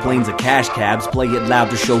 boats, planes, or cash cabs, play it loud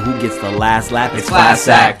to show who gets the last lap. It's class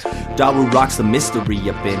act. Daru rocks the mystery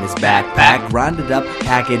up in his backpack. Grind it up,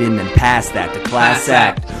 pack it in, and pass that to class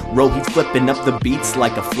act. Rohit's flipping up the beats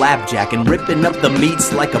like a flapjack and ripping up the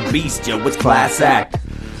meats like a beast, yo, it's class act.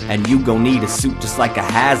 And you gon' need a suit just like a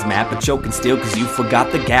hazmat, but choking still cause you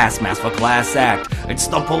forgot the gas mask for class act. It's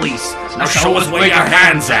the police, now show us where your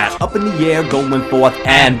hands at. Up in the air, going forth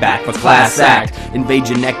and back for class act. Invade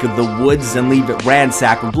your neck of the woods and leave it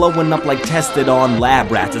ransacked. We're blowing up like tested on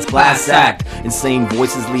lab rats, it's class act. Insane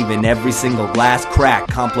voices leaving every single glass crack.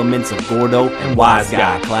 Compliments of Gordo and Wise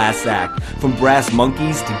Guy, class act. From brass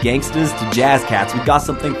monkeys to gangsters to jazz cats, we got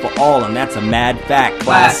something for all and that's a mad fact,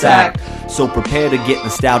 class act. So prepare to get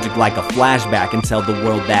nostalgic like a flashback and tell the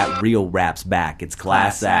world that real rap's back. It's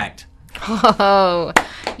class act. Oh,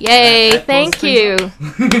 yay! Thank you.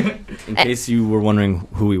 In case you were wondering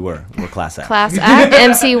who we were, we're Class Act. Class Act,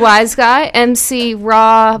 MC Wise Guy, MC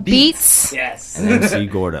Raw Beats. Yes. And MC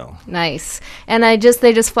Gordo. Nice. And they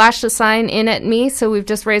just flashed a sign in at me, so we've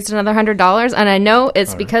just raised another $100, and I know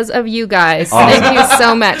it's because of you guys. Thank you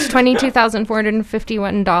so much.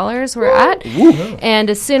 $22,451 we're at. And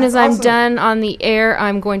as soon as I'm done on the air,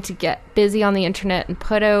 I'm going to get busy on the internet and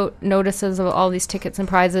put out notices of all these tickets and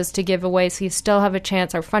prizes to give away, so you still have a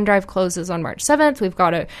chance. Our fund drive closes on March 7th. We've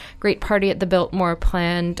got a great party at the Biltmore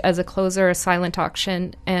planned as a closer, a silent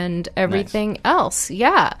auction, and everything else.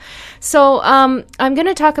 Yeah. So I'm going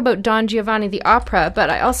to talk about Don Giovanni, the opera, but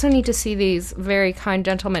I also need to see these very kind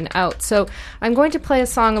gentlemen out. So I'm going to play a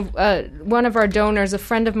song of one of our donors. A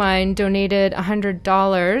friend of mine donated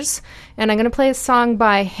 $100, and I'm going to play a song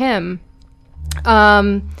by him.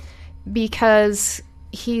 Because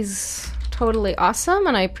he's totally awesome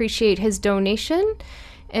and I appreciate his donation.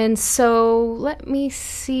 And so let me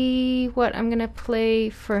see what I'm going to play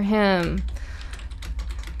for him.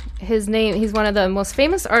 His name, he's one of the most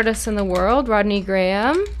famous artists in the world, Rodney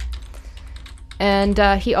Graham. And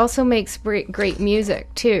he also makes great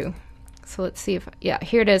music too. So let's see if,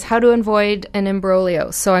 here it is, How to Avoid an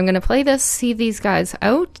Imbroglio. So I'm going to play this, see these guys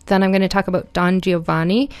out. Then I'm going to talk about Don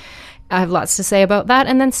Giovanni. I have lots to say about that.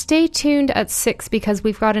 And then stay tuned at 6 because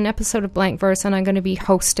we've got an episode of Blank Verse and I'm going to be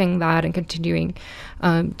hosting that and continuing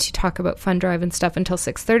to talk about Fund Drive and stuff until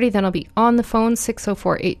 6:30. Then I'll be on the phone,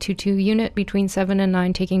 604-822-UNIT between 7 and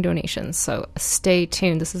 9 taking donations. So stay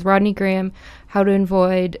tuned. This is Rodney Graham, How to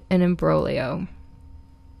Avoid an Imbroglio.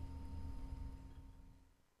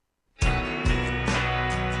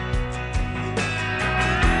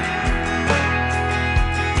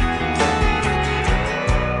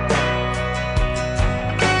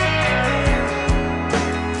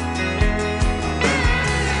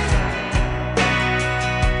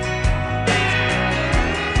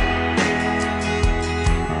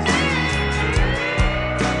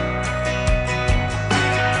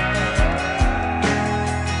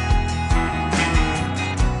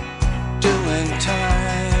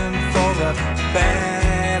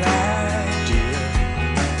 Bad idea.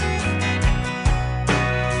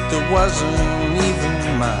 There wasn't even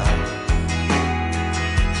mine.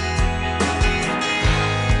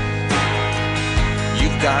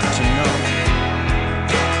 You've got to know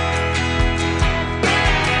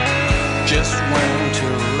just when to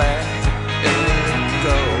let it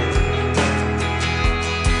go.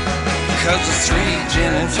 'Cause there's 3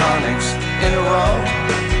 gin and tonics in a row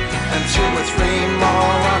and 2 or 3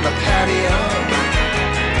 more on the patio.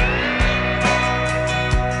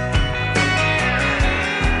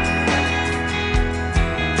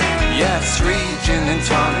 Yeah, 3 gin and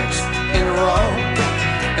tonics in a row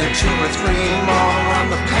and 2 or 3 more on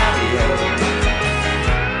the patio.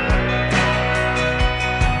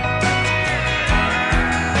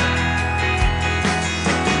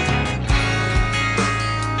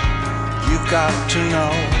 You've got to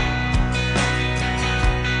know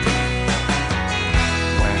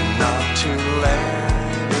to let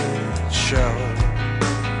it show.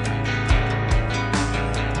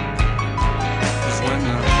 'Cause when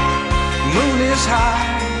the moon is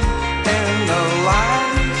high and the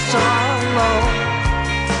lights are low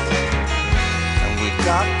and we've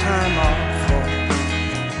got time off for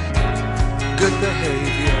good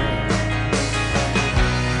behavior,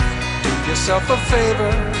 do yourself a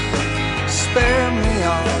favor, spare me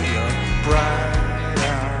all your bright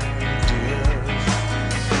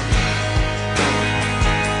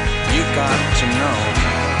got to know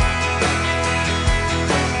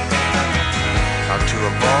how to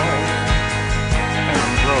avoid an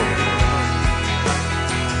imbroglio.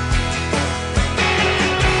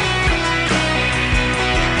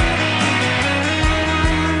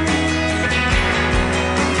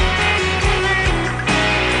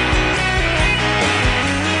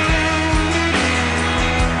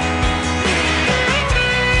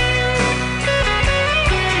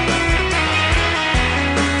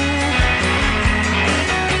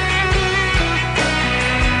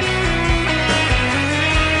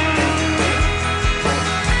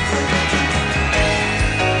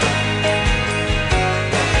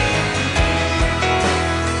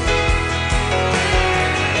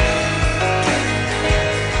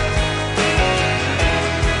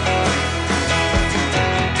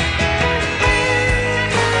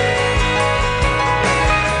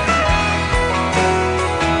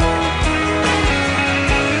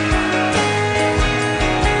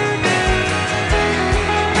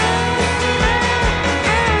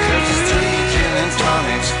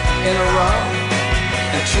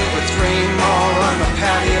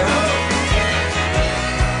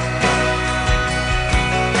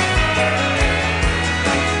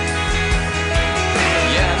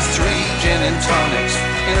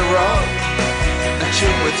 row, and 2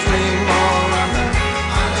 or 3 more on the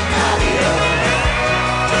patio.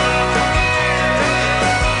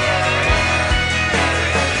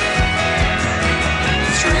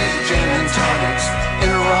 3 gin and tonics in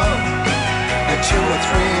a row, and 2 or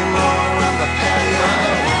 3 more on the patio.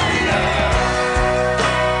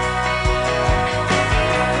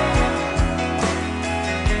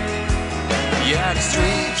 Yeah, it's 3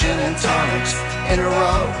 gin and tonics in a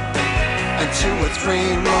row, and 2 or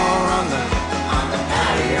 3 more on the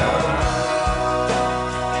patio.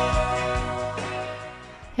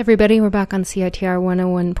 Everybody, we're back on CITR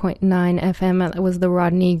 101.9 FM. That was the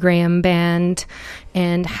Rodney Graham Band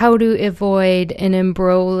and How to Avoid an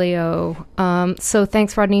Imbroglio. So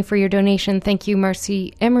thanks, Rodney, for your donation. Thank you,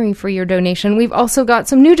 Marcy Emery, for your donation. We've also got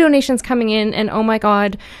some new donations coming in, and oh my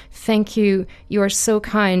God, thank you. You are so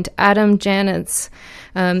kind. Adam Janitz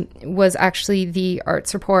was actually the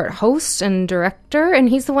Arts Report host and director, and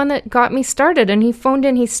he's the one that got me started, and he phoned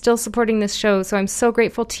in. He's still supporting this show, so I'm so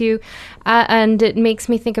grateful to you, and it makes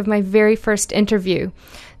me think of my very first interview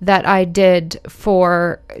that I did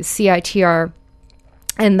for CITR,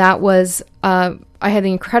 and that was I had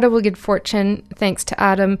the incredible good fortune, thanks to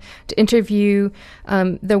Adam, to interview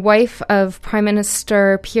the wife of Prime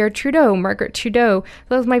Minister Pierre Trudeau, Margaret Trudeau.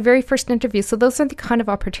 That was my very first interview. So those are the kind of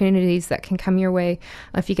opportunities that can come your way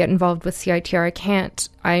if you get involved with CITR.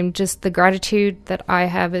 I'm just, the gratitude that I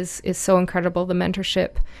have is so incredible. The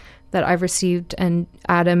mentorship that I've received, and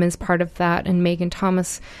Adam is part of that, and Megan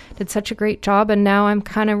Thomas did such a great job, and now I'm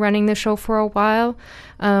kind of running the show for a while,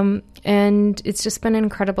 and it's just been an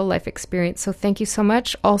incredible life experience, so thank you so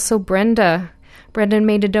much. Also, Brenda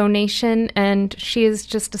made a donation, and she is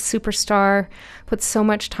just a superstar, puts so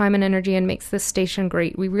much time and energy and makes this station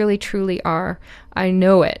great. We really, truly are, I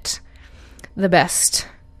know it, the best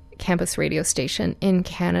campus radio station in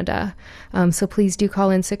Canada. So please do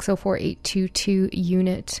call in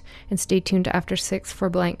 604-822-UNIT and stay tuned to After 6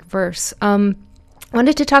 for Blank Verse.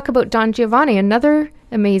 Wanted to talk about Don Giovanni, another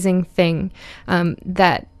amazing thing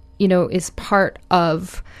that, is part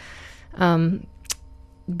of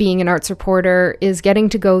being an arts reporter is getting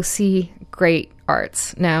to go see great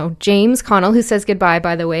arts. Now, James Connell, who says goodbye,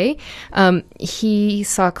 by the way, he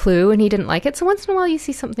saw Clue and he didn't like it. So once in a while you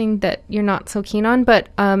see something that you're not so keen on, but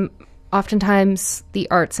oftentimes the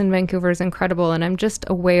arts in Vancouver is incredible, and I'm just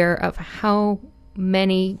aware of how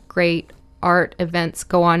many great art events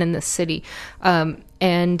go on in this city.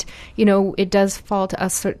 And, it does fall to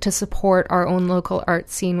us to support our own local art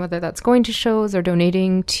scene, whether that's going to shows or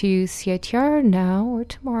donating to CITR now or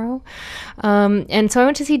tomorrow. And so I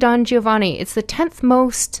went to see Don Giovanni. It's the 10th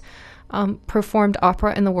most performed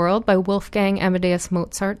opera in the world by Wolfgang Amadeus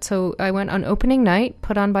Mozart. So I went on opening night,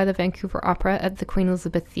 put on by the Vancouver Opera at the Queen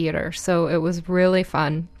Elizabeth Theatre. So it was really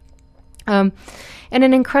fun. And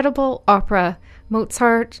an incredible opera.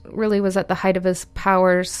 Mozart really was at the height of his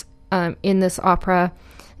powers in this opera.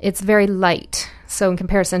 It's very light. So in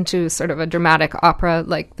comparison to sort of a dramatic opera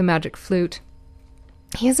like The Magic Flute,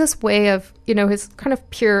 he has this way of, his kind of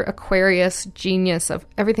pure Aquarius genius of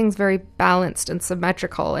everything's very balanced and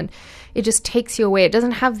symmetrical, and it just takes you away. It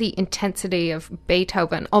doesn't have the intensity of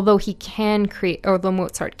Beethoven, although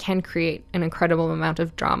Mozart can create an incredible amount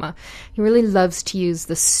of drama. He really loves to use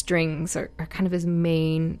the strings, are kind of his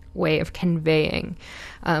main way of conveying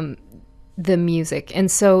the music.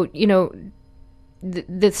 And so,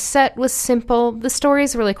 the set was simple. The story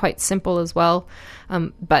is really quite simple as well,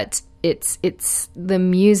 but it's the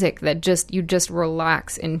music that you just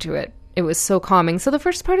relax into it. It was so calming. So the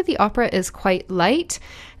first part of the opera is quite light,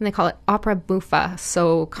 and they call it opera buffa,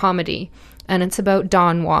 so comedy. And it's about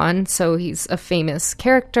Don Juan. So he's a famous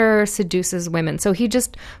character, seduces women. So he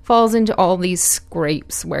just falls into all these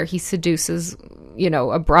scrapes where he seduces,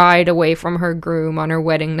 a bride away from her groom on her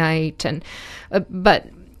wedding night. And but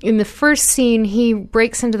in the first scene, he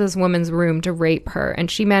breaks into this woman's room to rape her,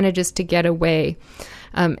 and she manages to get away.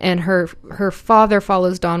 And her father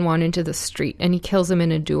follows Don Juan into the street, and he kills him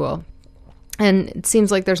in a duel. And it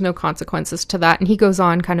seems like there's no consequences to that. And he goes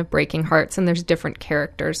on kind of breaking hearts, and there's different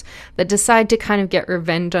characters that decide to kind of get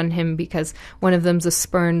revenge on him because one of them's a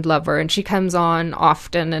spurned lover, and she comes on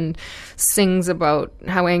often and sings about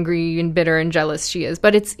how angry and bitter and jealous she is.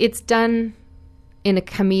 But it's done in a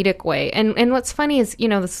comedic way. And what's funny is,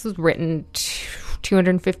 this was written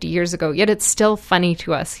 250 years ago, yet it's still funny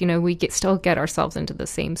to us. We still get ourselves into the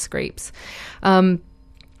same scrapes.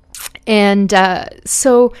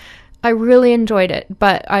 So I really enjoyed it,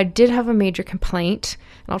 but I did have a major complaint,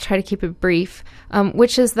 and I'll try to keep it brief,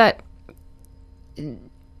 which is that,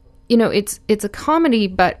 it's a comedy,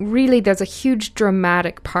 but really there's a huge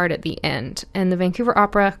dramatic part at the end, and the Vancouver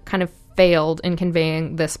Opera kind of failed in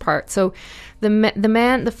conveying this part. So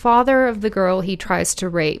the father of the girl he tries to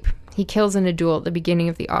rape, he kills in a duel at the beginning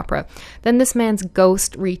of the opera. Then this man's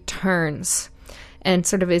ghost returns and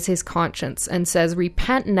sort of is his conscience and says,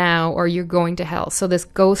 repent now or you're going to hell. So this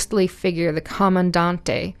ghostly figure, the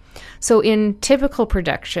Commandante. So in typical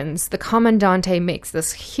productions, the Commandante makes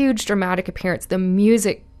this huge dramatic appearance. The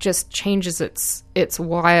music just changes, it's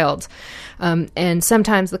wild. And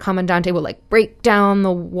sometimes the Commandante will like break down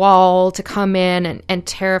the wall to come in and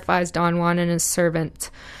terrifies Don Juan and his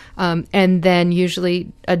servant. And then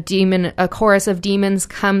usually a chorus of demons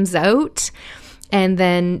comes out, and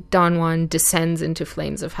then Don Juan descends into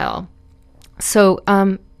flames of hell. So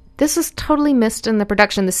this was totally missed in the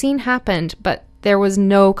production. The scene happened, but there was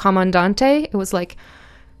no Commandante. It was like,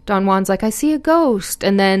 Don Juan's like, I see a ghost.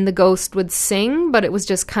 And then the ghost would sing, but it was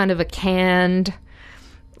just kind of a canned,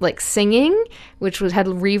 like, singing, which had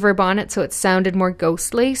reverb on it, so it sounded more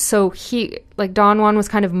ghostly. So Don Juan was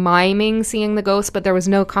kind of miming seeing the ghost, but there was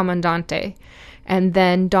no Commandante. And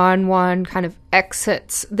then Don Juan kind of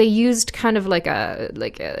exits. They used kind of like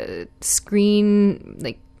a screen,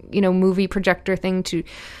 like, movie projector thing to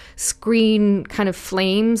screen kind of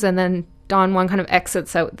flames, and then Don Juan kind of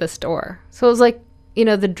exits out this door. So it was like,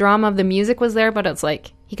 the drama of the music was there, but it's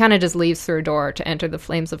like he kind of just leaves through a door to enter the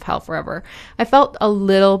flames of hell forever. I felt a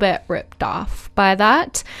little bit ripped off by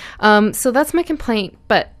that. So that's my complaint.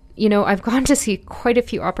 But, I've gone to see quite a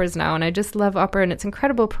few operas now, and I just love opera, and it's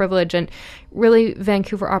incredible privilege. And really,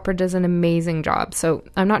 Vancouver Opera does an amazing job. So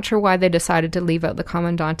I'm not sure why they decided to leave out the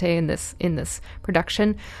Commandante in this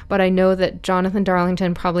production, but I know that Jonathan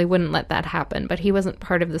Darlington probably wouldn't let that happen, but he wasn't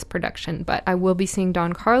part of this production. But I will be seeing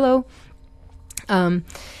Don Carlo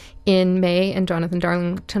in May, and Jonathan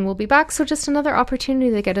Darlington will be back. So just another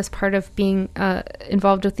opportunity to get us part of being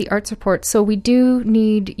involved with the Arts Report. So we do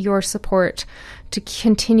need your support to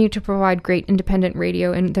continue to provide great independent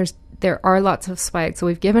radio, and there are lots of swag. So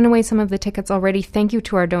we've given away some of the tickets already. Thank you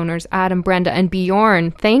to our donors, Adam, Brenda, and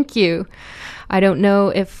Bjorn. Thank you. I don't know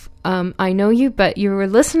if I know you, but you were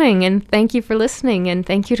listening, and thank you for listening, and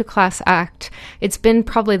thank you to Class Act. It's been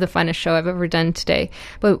probably the funnest show I've ever done today,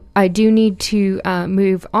 but I do need to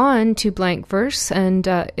move on to Blank Verse, and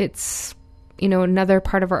it's another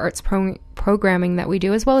part of our arts programming that we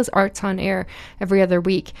do, as well as Arts on Air every other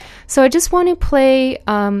week. So I just want to play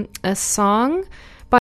a song